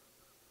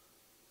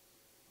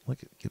 Look,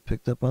 get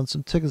picked up on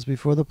some tickets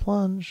before the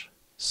plunge.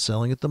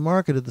 Selling at the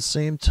market at the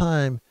same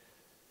time.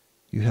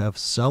 You have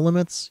sell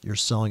limits, you're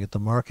selling at the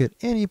market,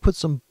 and you put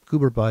some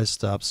goober buy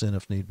stops in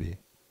if need be.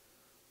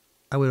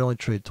 I would only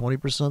trade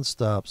 20%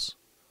 stops.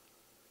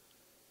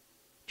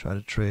 Try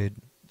to trade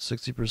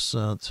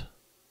 60%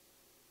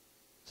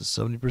 to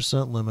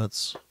 70%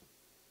 limits.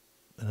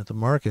 And at the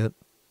market,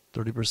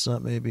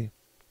 30% maybe.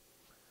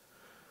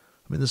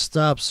 I mean, the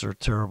stops are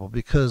terrible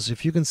because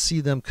if you can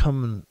see them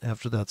coming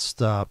after that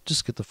stop,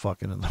 just get the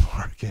fucking in the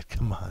market.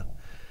 Come on.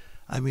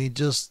 I mean,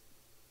 just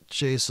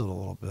chase it a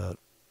little bit.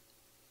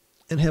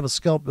 And have a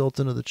scalp built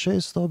into the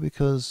chase, though,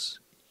 because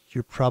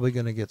you're probably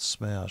going to get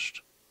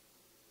smashed.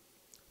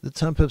 The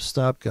 10 pip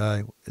stop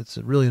guy, it's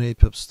really an 8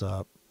 pip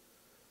stop.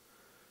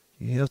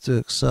 You have to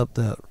accept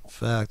that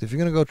fact. If you're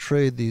going to go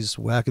trade these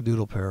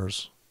wackadoodle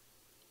pairs,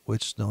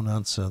 which No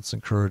Nonsense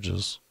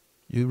encourages,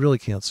 you really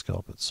can't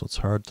scalp it, so it's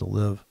hard to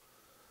live.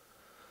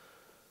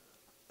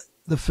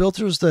 The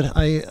filters that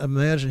I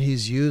imagine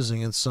he's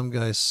using, and some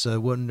guys said,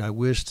 wouldn't I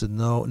wish to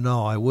know?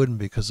 No, I wouldn't,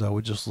 because I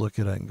would just look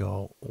at it and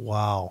go,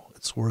 wow,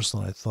 it's worse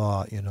than I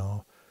thought, you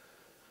know.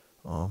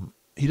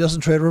 He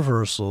doesn't trade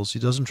reversals. He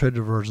doesn't trade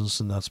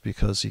divergence, and that's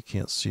because he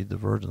can't see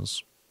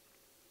divergence.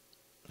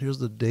 Here's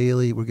the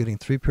daily. We're getting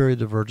 3-period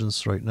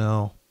divergence right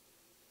now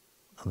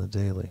on the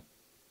daily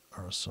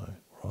RSI.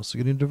 We're also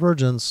getting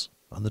divergence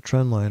on the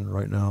trend line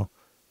right now.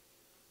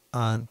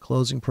 On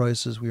closing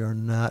prices, we are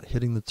not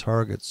hitting the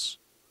targets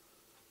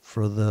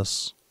for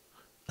this.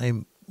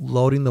 I'm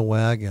loading the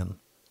wagon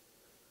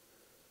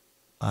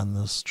on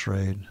this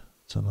trade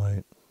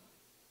tonight.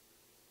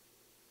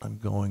 I'm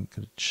going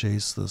to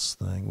chase this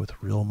thing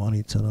with real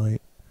money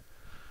tonight.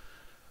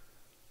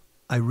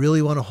 I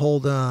really want to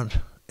hold on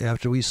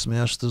after we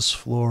smash this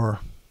floor.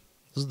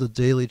 This is the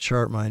daily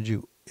chart, mind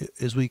you.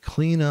 As we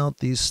clean out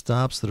these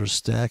stops that are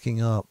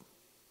stacking up,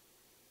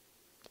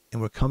 and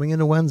we're coming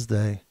into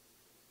Wednesday,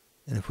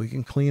 and if we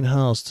can clean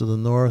house to the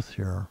north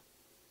here,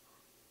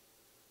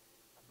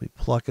 be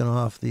plucking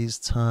off these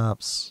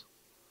tops.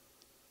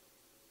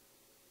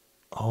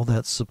 All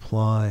that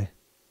supply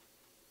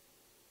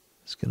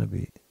is going to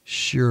be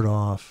sheared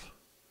off.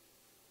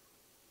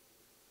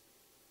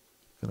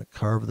 Going to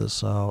carve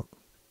this out.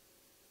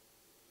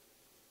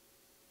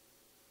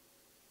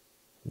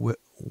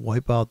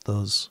 Wipe out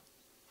those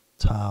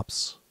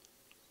tops.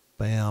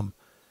 Bam.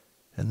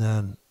 And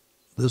then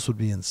this would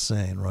be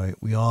insane, right?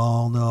 We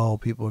all know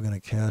people are going to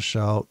cash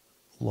out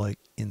like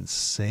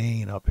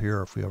insane up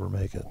here if we ever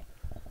make it.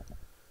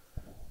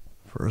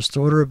 First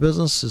order of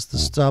business is to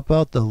stop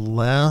out the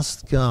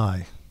last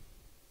guy.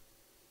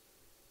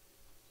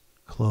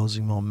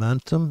 Closing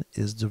momentum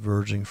is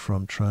diverging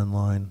from trend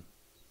line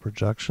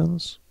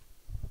projections.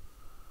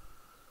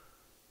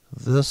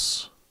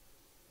 This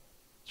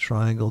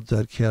triangle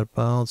dead cat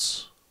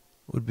bounce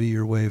would be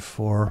your wave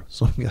 4.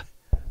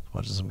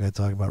 Watching some guy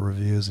talking about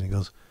reviews, and he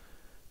goes,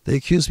 they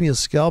accused me of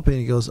scalping.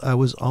 He goes,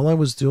 all I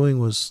was doing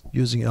was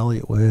using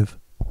Elliott wave.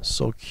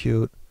 So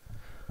cute.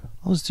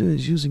 All I was doing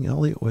is using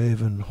Elliott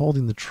wave and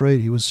holding the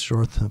trade. He was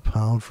short the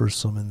pound for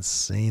some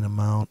insane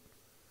amount.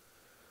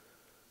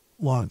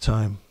 Long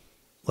time.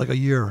 Like a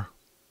year.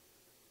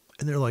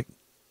 And they're like,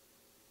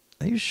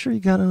 are you sure you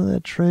got into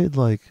that trade?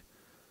 Like,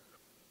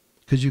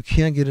 because you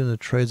can't get into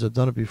trades. I've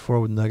done it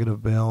before with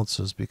negative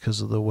balances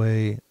because of the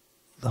way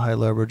the high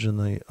leverage and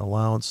the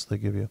allowance they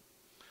give you.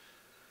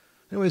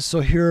 Anyway, so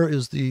here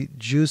is the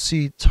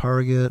juicy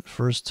target.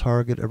 First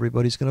target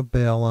everybody's going to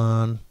bail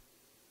on.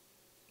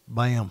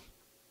 Bam.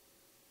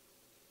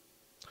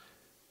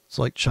 It's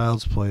like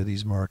child's play,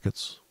 these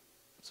markets.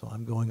 So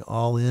I'm going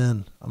all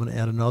in. I'm going to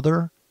add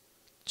another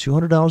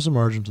 $200 of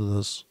margin to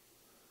this,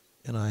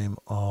 and I am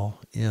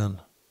all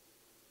in.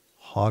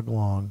 Hog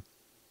long,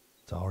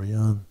 dollar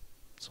yen.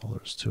 That's all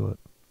there is to it.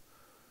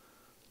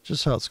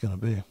 Just how it's going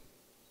to be.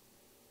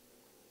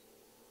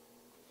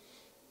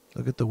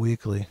 Look at the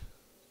weekly.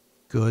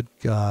 Good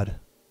God.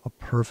 A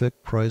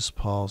perfect price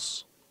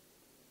pulse.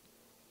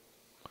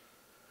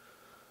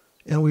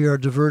 And we are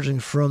diverging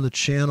from the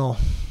channel.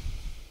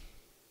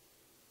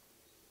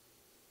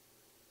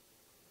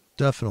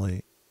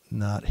 Definitely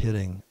not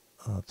hitting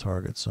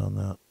targets on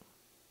that.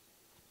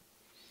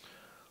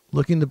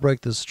 Looking to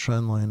break this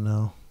trend line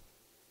now.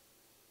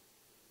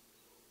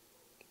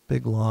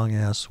 Big long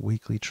ass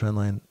weekly trend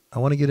line. I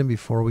want to get in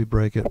before we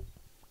break it.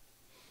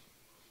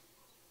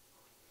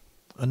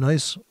 A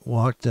nice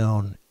walk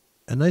down,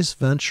 a nice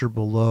venture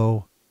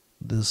below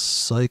this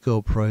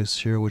psycho price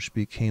here, which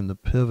became the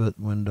pivot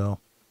window.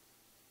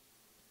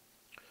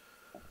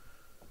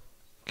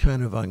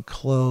 Kind of on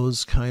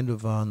close, kind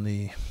of on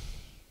this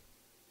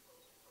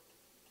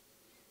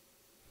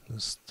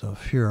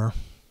stuff here.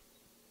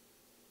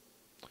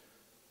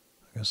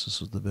 I guess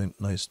this is the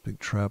nice big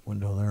trap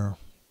window there.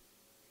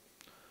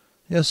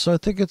 Yeah, so I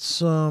think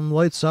it's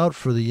lights out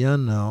for the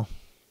yen now.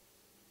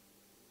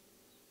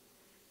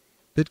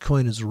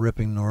 Bitcoin is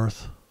ripping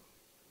north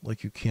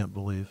like you can't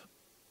believe.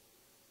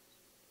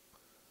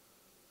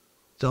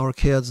 Dollar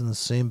CAD's in the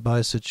same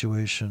buy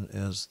situation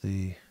as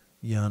the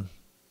yen.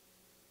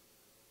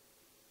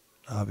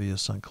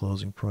 Obvious on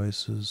closing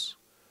prices.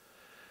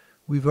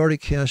 We've already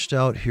cashed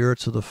out here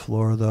to the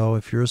floor, though.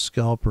 If you're a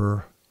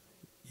scalper,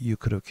 you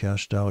could have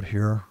cashed out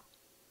here.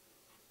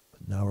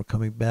 But now we're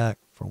coming back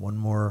for one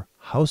more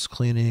house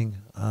cleaning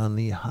on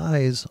the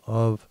highs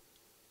of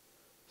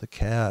the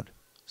CAD.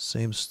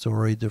 Same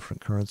story,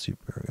 different currency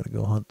pair. Got to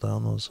go hunt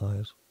down those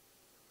highs.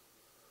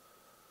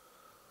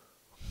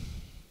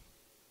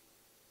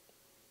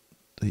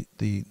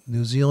 The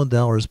New Zealand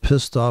dollar is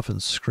pissed off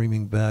and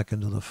screaming back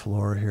into the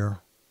floor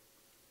here.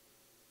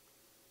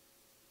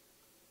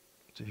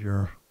 To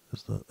here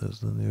is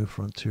the new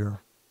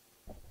frontier.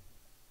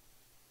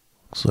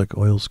 Looks like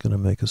oil's going to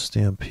make a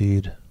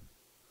stampede.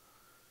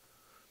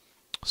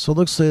 So it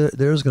looks like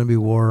there's going to be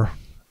war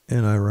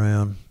in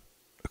Iran,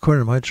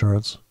 according to my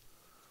charts.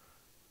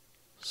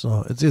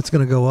 So it's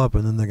going to go up,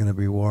 and then they're going to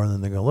be war, and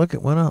then they go, look,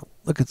 it went up.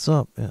 Look, it's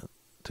up. Yeah,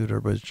 dude,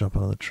 everybody's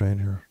jumping on the train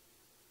here.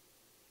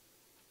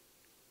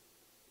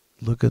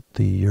 Look at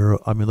the euro.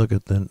 I mean, look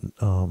at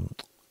the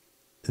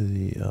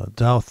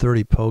Dow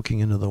 30 poking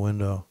into the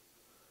window,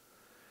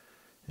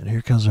 and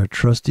here comes our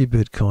trusty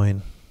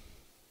Bitcoin,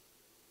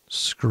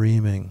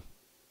 screaming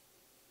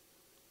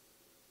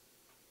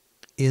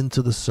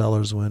into the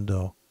seller's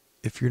window.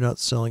 If you're not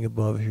selling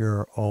above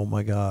here, oh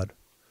my God.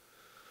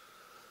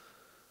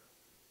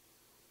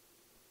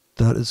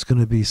 That is going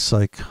to be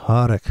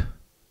psychotic.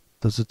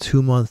 There's a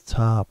 2-month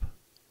top.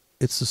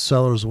 It's the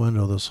seller's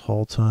window this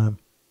whole time.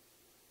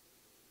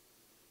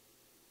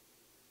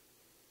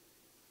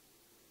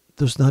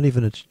 There's not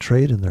even a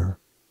trade in there.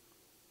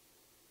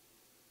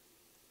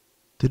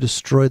 They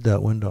destroyed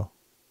that window.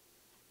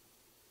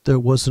 There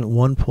wasn't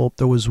one pull.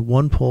 There was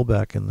one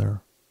pullback in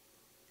there.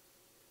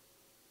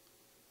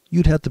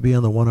 You'd have to be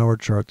on the 1-hour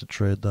chart to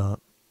trade that.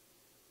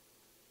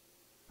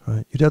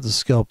 Right? You'd have to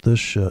scalp this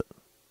shit.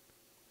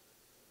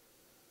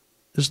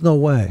 There's no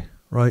way,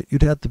 right?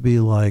 You'd have to be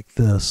like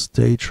this,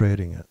 day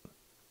trading it.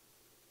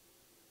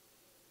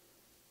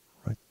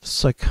 Right?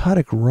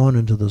 Psychotic run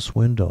into this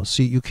window.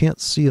 See, you can't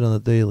see it on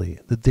the daily.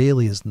 The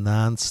daily is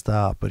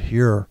non-stop, but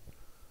here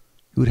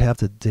you would have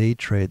to day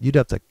trade. You'd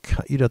have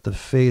to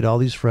fade all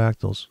these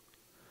fractals.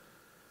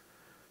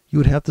 You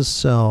would have to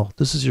sell.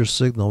 This is your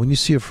signal. When you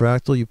see a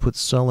fractal, you put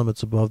sell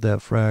limits above that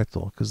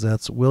fractal, because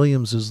that's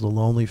Williams is the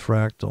lonely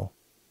fractal.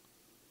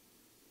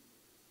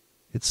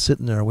 It's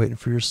sitting there waiting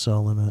for your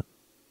sell limit.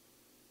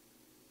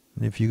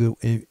 And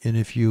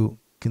if you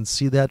can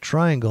see that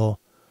triangle,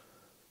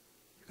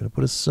 you're going to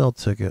put a sell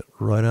ticket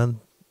right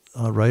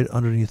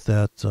underneath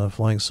that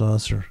flying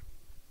saucer.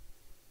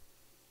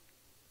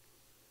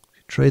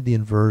 You trade the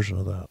inversion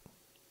of that.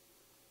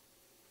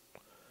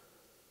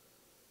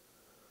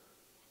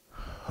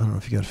 I don't know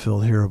if you got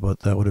filled here,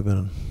 but that would have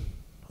been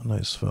a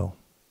nice fill.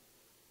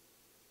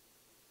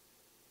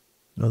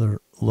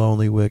 Another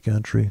lonely wick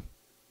entry.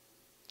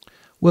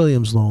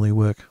 Williams lonely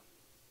wick.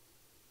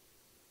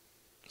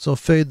 So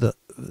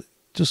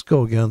just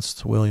go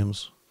against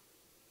Williams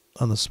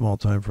on the small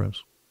time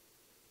frames.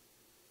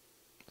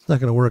 It's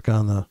not going to work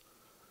on the,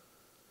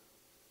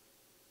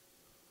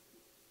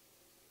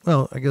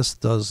 well, I guess it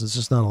does. It's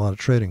just not a lot of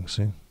trading,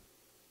 see?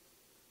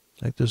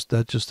 Like just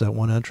that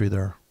one entry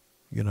there,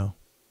 you know.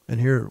 And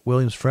here,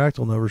 Williams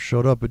fractal never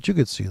showed up, but you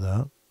could see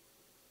that.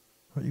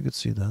 Right, you could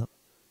see that.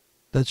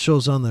 That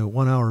shows on the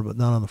 1 hour, but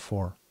not on the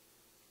 4.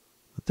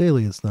 The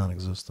daily, it's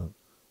non-existent.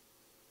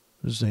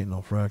 There just ain't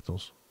no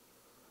fractals.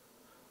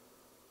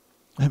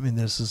 I mean,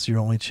 this is your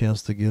only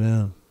chance to get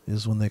in,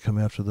 is when they come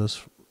after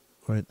this,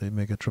 right? They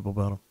make a triple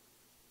bottom.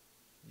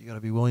 You got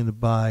to be willing to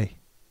buy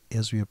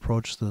as we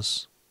approach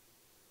this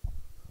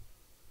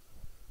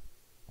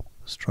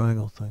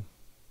triangle thing.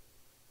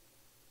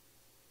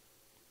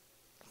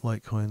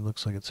 Litecoin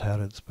looks like it's had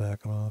it. It's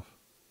backing off.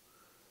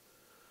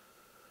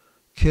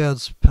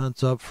 CAD's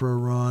pent up for a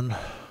run.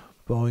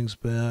 Boeing's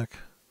back.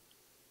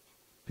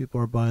 People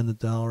are buying the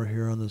dollar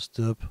here on this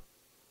dip.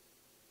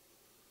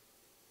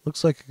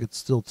 Looks like it could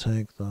still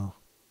tank, though.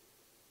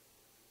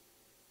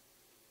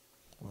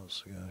 What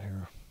else we got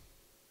here?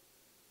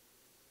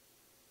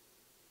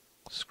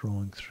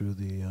 Scrolling through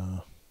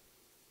the...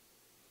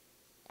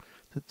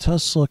 Did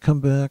Tesla come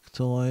back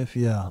to life?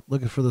 Yeah.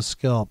 Looking for the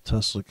scalp.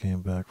 Tesla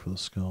came back for the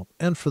scalp.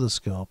 And for the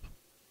scalp.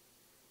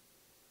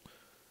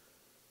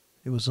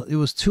 It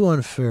was too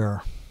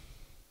unfair,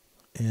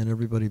 and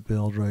everybody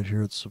bailed right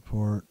here at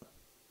support.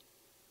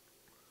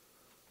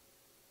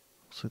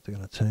 Looks like they're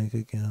gonna tank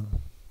again.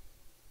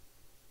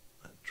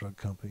 That drug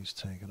company's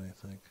tanking, I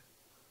think.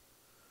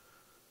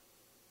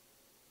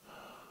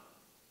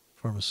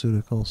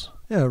 Pharmaceuticals.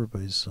 Yeah,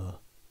 everybody's.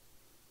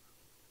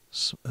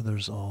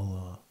 There's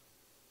all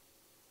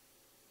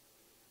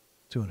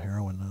doing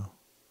heroin now.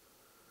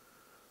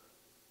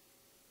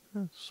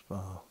 It's,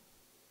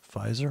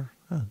 Pfizer,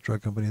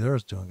 drug company there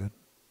is doing good.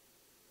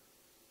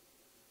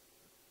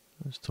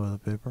 There's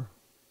toilet paper.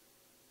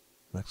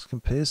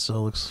 Mexican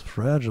peso looks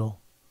fragile.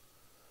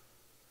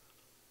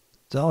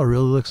 Dollar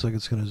really looks like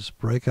it's going to just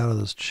break out of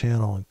this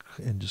channel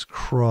and just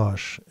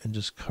crush and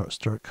just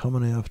start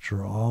coming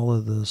after all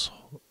of this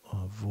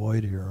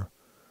void here.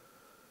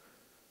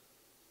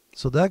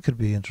 So that could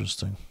be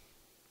interesting.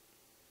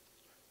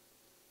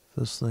 If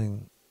this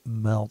thing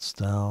melts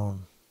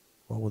down,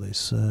 what will they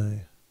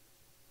say?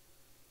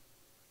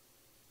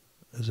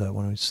 Is that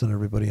when we send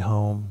everybody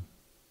home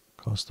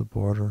across the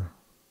border?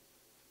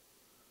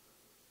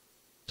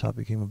 Top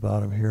became a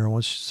bottom here.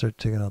 Once you start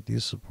taking out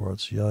these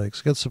supports,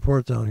 yikes. Got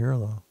support down here,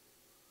 though.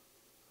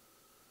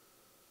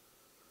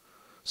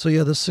 So,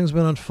 yeah, this thing's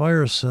been on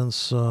fire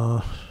since...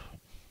 look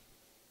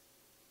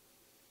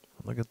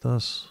at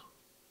this.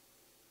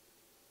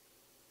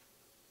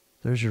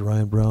 There's your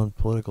Ryan Brown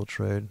political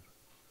trade.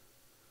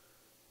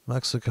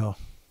 Mexico.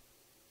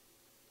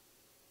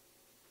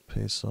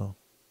 Peso.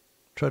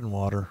 Treading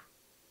water.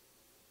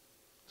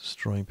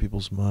 Destroying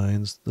people's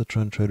minds. The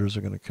trend traders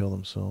are going to kill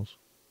themselves.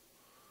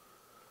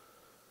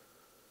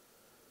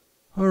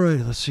 Alright,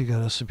 let's see.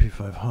 Got S&P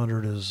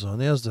 500 is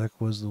NASDAQ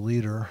was the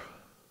leader,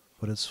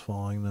 but it's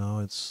falling now.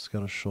 It's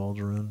got a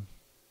shoulder in.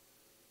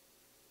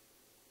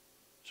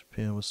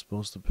 Japan was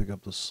supposed to pick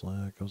up the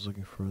slack. I was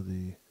looking for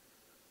the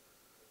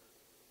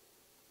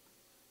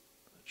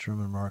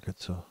German market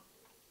to.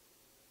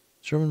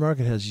 German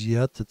market has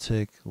yet to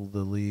take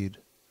the lead.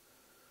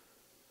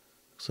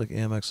 Looks like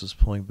Amex is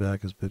pulling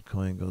back as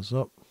Bitcoin goes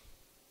up.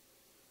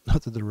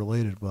 Not that they're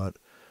related, but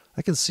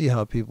I can see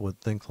how people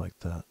would think like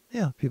that.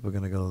 Yeah, people are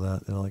going to go to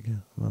that. They're like, yeah,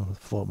 I'm going to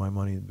float my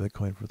money in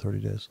Bitcoin for 30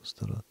 days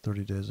instead of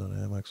 30 days on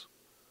Amex.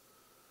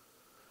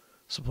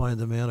 Supply and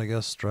demand, I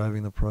guess,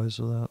 driving the price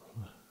of that.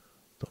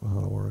 Don't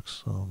know how it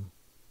works. Going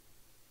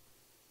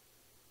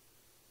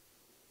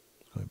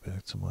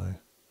back to my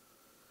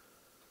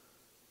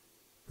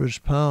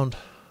British pound.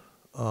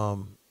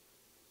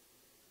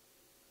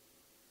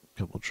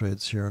 Couple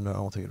trades here, and I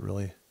don't think it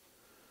really.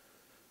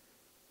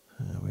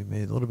 We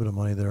made a little bit of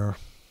money there.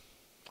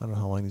 I don't know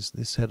how long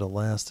these had to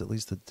last, at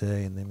least a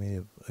day, and they may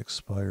have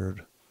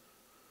expired,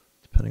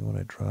 depending when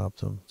I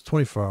dropped them. It's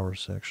 24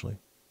 hours, actually.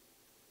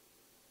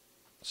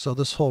 So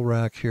this whole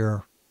rack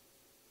here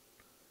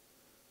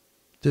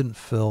didn't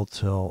fill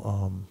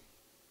till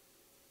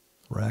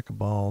rack of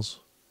balls.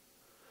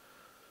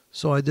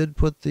 So I did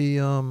put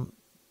the,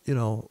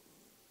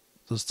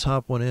 this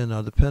top one in.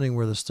 Now, depending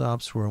where the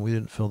stops were, and we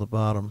didn't fill the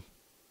bottom.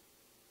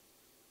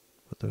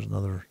 But there's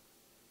another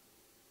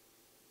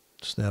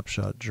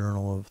snapshot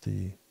journal of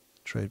the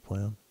trade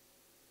plan.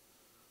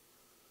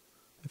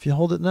 If you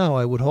hold it now,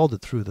 I would hold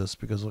it through this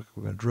because look,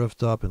 we're going to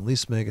drift up and at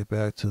least make it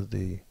back to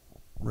the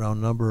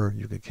round number.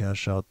 You could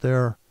cash out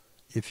there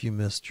if you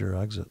missed your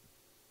exit.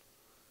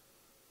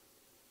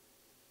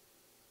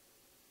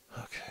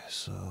 Okay,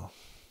 so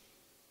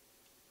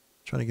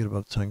trying to get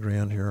above 10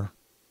 grand here.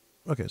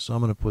 Okay, so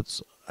I'm going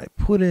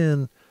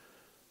to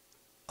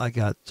I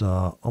got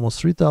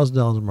almost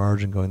 $3,000 in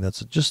margin going.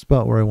 That's just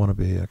about where I want to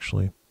be,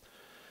 actually.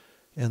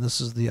 And this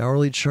is the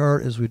hourly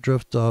chart as we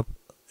drift up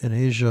in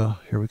Asia.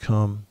 Here we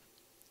come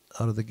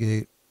out of the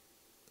gate.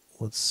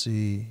 Let's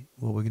see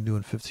what we can do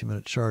in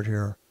 15-minute chart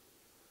here.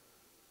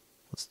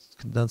 Let's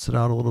condense it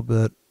out a little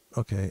bit.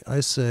 Okay,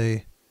 I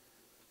say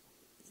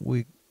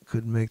we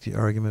could make the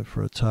argument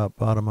for a top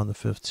bottom on the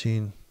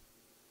 15.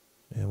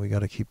 And we got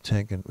to keep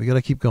tanking. We got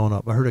to keep going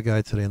up. I heard a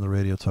guy today on the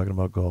radio talking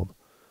about gold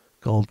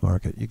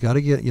market. You got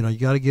to get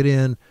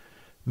in.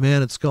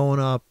 Man, it's going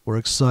up. We're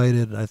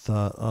excited. I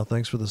thought, oh,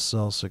 thanks for the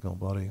sell signal,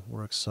 buddy.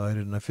 We're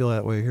excited. And I feel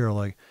that way here.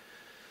 Like,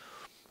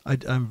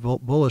 I'm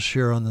bullish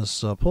here on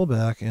this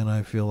pullback, and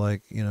I feel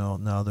like,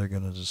 now they're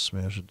going to just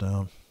smash it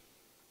down.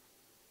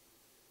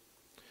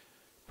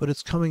 But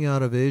it's coming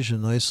out of Asia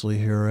nicely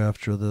here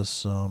after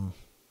this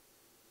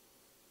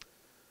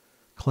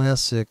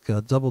classic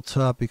double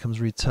top becomes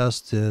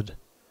retested.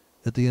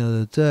 At the end of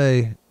the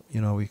day,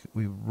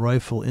 we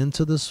rifle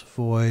into this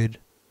void.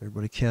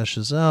 Everybody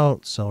cashes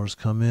out. Sellers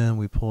come in.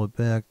 We pull it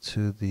back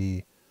to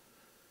the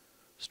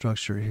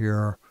structure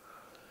here.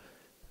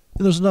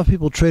 And there's enough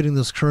people trading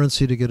this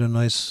currency to get a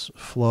nice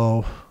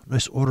flow,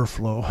 nice order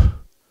flow.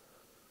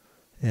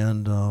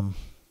 And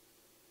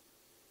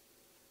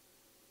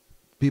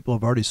people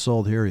have already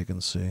sold here, you can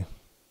see.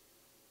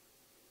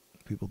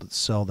 People that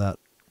sell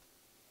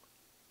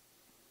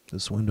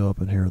this window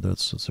up in here,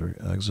 that's their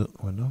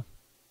exit window.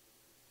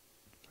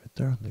 Right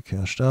there, they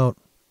cashed out.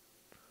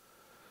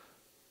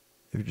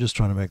 If you're just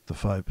trying to make the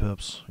 5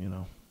 pips,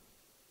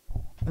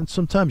 And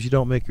sometimes you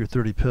don't make your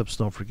 30 pips,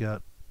 don't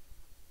forget.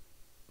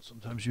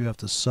 Sometimes you have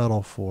to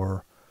settle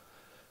for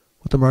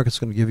what the market's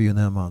going to give you in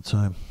that amount of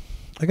time.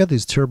 I got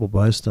these terrible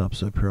buy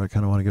stops up here I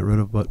kind of want to get rid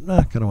of, but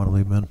I kind of want to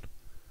leave them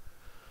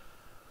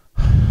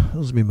in.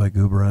 Those will be my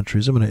goober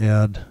entries. I'm going to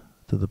add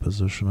to the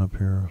position up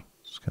here.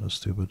 It's kind of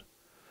stupid.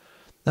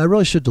 I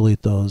really should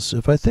delete those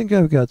if I think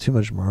I've got too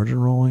much margin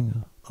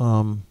rolling.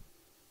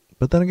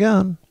 But then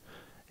again,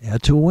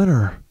 add to a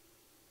winner.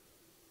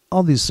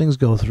 All these things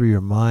go through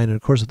your mind. And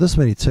of course, with this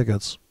many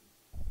tickets,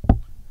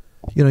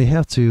 you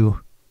have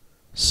to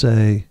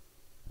say,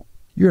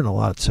 you're in a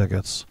lot of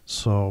tickets,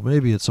 so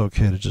maybe it's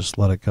okay to just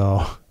let it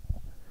go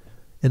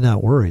and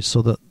not worry.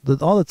 So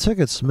all the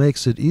tickets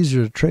makes it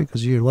easier to trade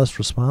because you're less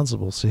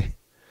responsible. See, it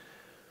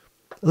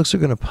looks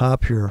like we're going to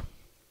pop here.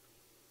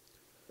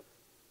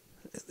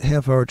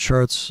 Half-hour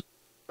charts.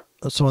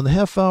 So on the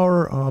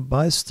half-hour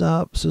buy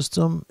stop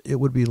system, it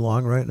would be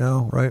long right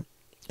now, right?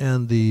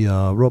 And the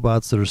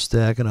robots that are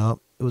stacking up,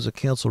 it was a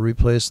cancel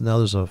replace. And now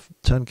there's a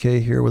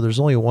 10K here where there's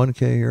only a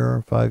 1K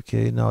here,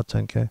 5K, now a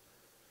 10K.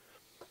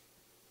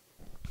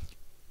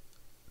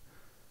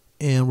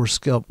 And we're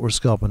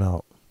scalping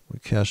out. We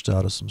cashed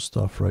out of some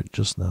stuff right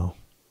just now.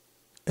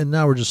 And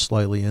now we're just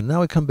slightly in.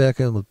 Now we come back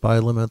in with buy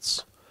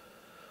limits.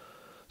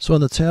 So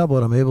on the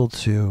tablet, I'm able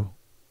to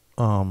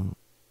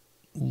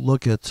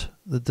look at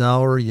the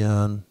dollar,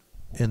 yen,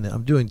 and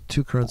I'm doing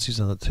two currencies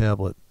on the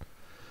tablet.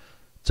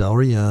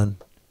 Dollar, yen,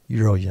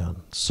 euro,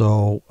 yen.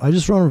 So I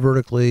just run them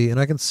vertically, and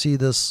I can see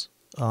this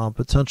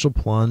potential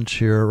plunge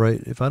here,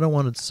 right? If I don't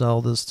want to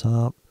sell this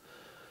top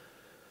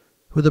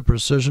with a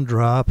precision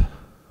drop,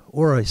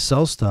 or a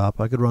sell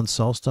stop. I could run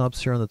sell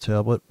stops here on the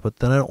tablet, but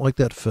then I don't like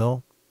that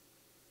fill.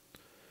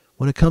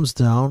 When it comes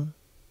down,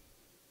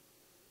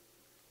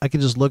 I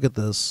can just look at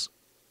this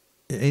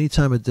any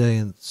time of day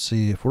and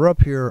see if we're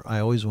up here. I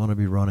always want to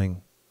be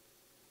running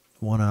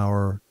 1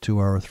 hour, 2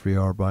 hour, 3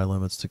 hour buy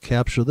limits to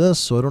capture this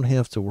so I don't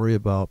have to worry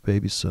about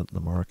babysitting the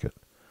market.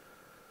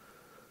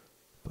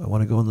 If I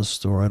want to go in the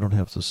store, I don't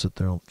have to sit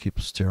there and keep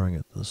staring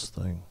at this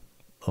thing.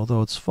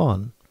 Although it's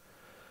fun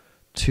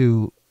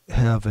to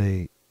have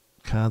a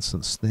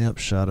constant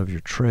snapshot of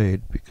your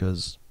trade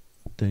because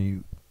then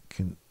you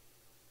can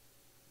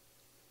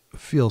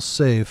feel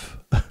safe.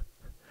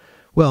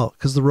 Well,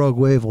 because the rogue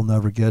wave will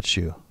never get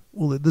you.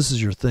 Well, this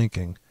is your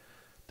thinking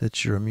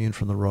that you're immune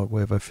from the rogue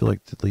wave. I feel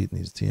like deleting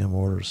these DM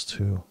orders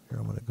too. Here,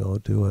 I'm going to go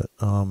do it.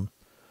 I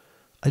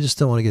just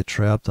don't want to get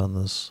trapped on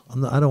this.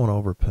 I don't want to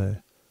overpay.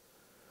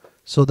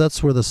 So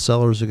that's where the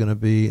sellers are going to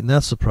be, and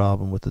that's the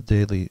problem with the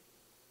daily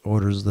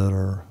orders that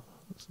are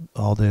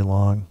all day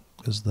long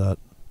is that.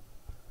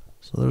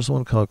 So there's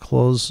one called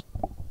close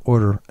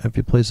order. If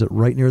you place it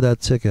right near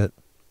that ticket,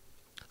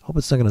 hope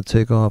it's not going to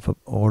take off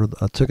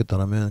a ticket that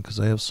I'm in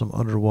because I have some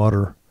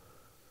underwater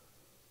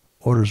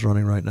orders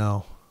running right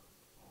now.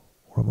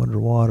 Or I'm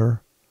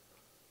underwater.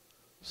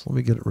 So let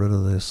me get rid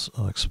of this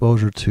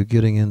exposure to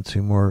getting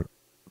into more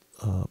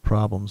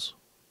problems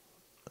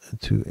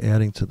and to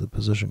adding to the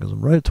position because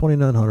I'm right at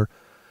 2,900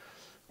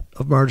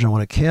 of margin. I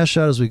want to cash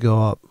out as we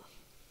go up.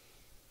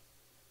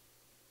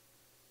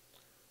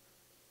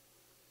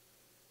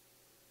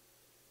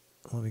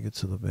 Let me get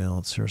to the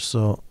balance here.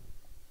 So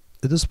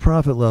at this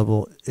profit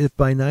level, if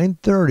by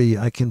 9:30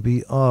 I can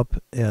be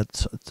up at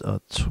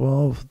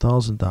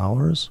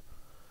 $12,000,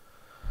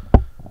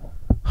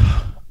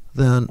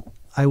 then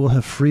I will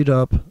have freed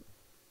up.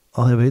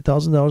 I'll have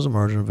 $8,000 of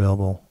margin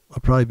available.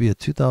 I'll probably be at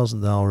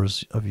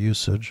 $2,000 of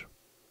usage,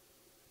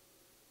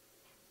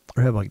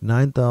 or have like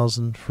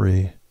 $9,000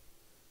 free,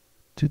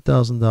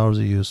 $2,000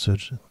 of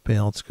usage.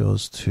 Balance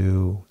goes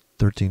to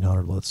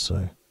 $1,300, let's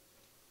say.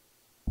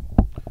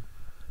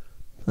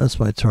 That's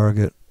my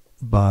target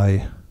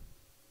by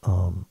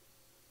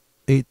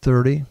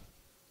 8:30.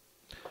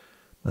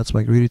 That's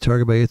my greedy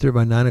target by 8:30.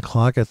 By 9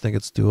 o'clock, I think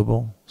it's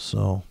doable.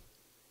 So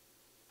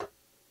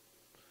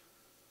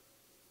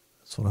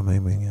that's what I'm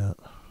aiming at.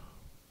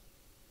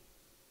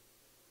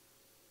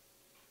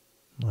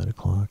 9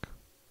 o'clock.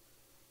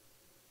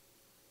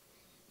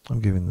 I'm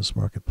giving this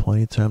market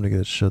plenty of time to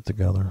get its shit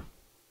together.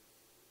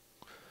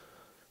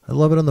 I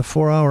love it on the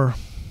 4 hour.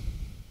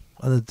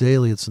 On the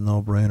daily, it's a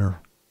no-brainer.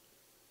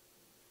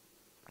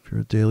 If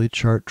you're a daily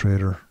chart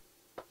trader,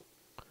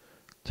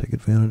 take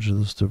advantage of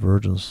this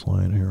divergence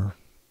line here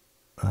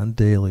on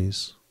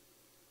dailies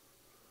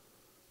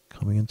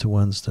coming into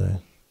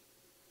Wednesday.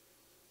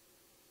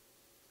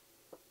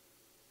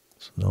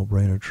 It's a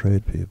no-brainer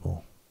trade,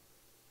 people.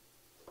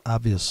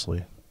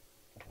 Obviously.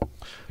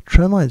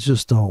 Trend lines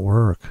just don't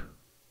work.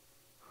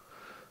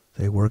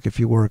 They work if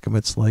you work them.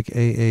 It's like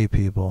AA,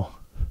 people.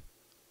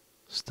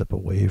 Step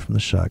away from the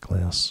shot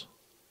glass.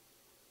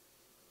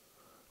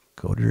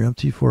 Go to your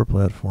MT4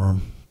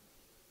 platform.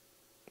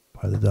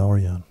 Buy the dollar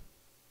yen.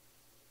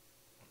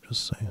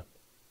 Just saying.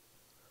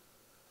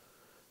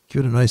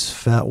 Give it a nice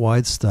fat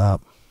wide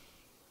stop.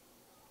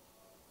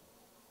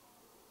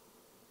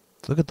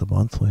 Look at the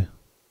monthly.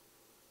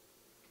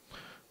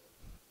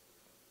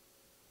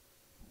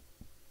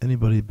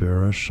 Anybody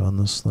bearish on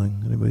this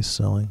thing? Anybody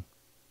selling?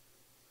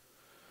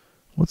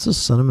 What's the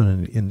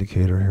sentiment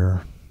indicator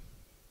here?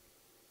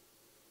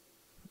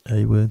 Are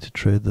you willing to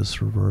trade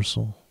this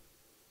reversal?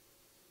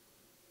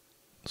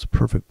 It's a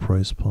perfect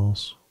price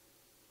pulse.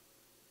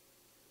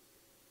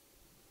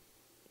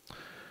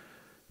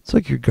 It's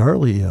like your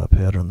Gartley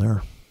pattern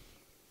there.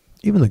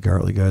 Even the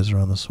Gartley guys are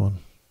on this one.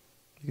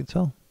 You can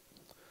tell.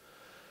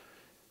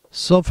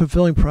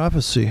 Self-fulfilling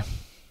prophecy.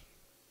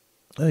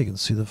 Oh, you can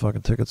see the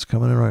fucking tickets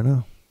coming in right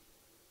now.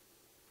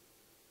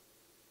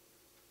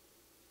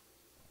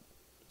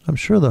 I'm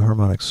sure the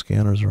harmonic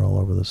scanners are all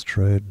over this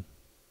trade.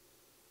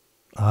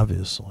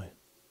 Obviously.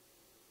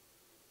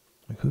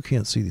 Like, who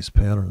can't see these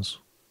patterns?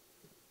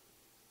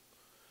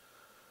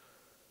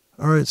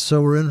 All right,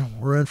 so we're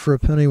in for a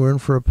penny, we're in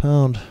for a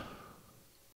pound.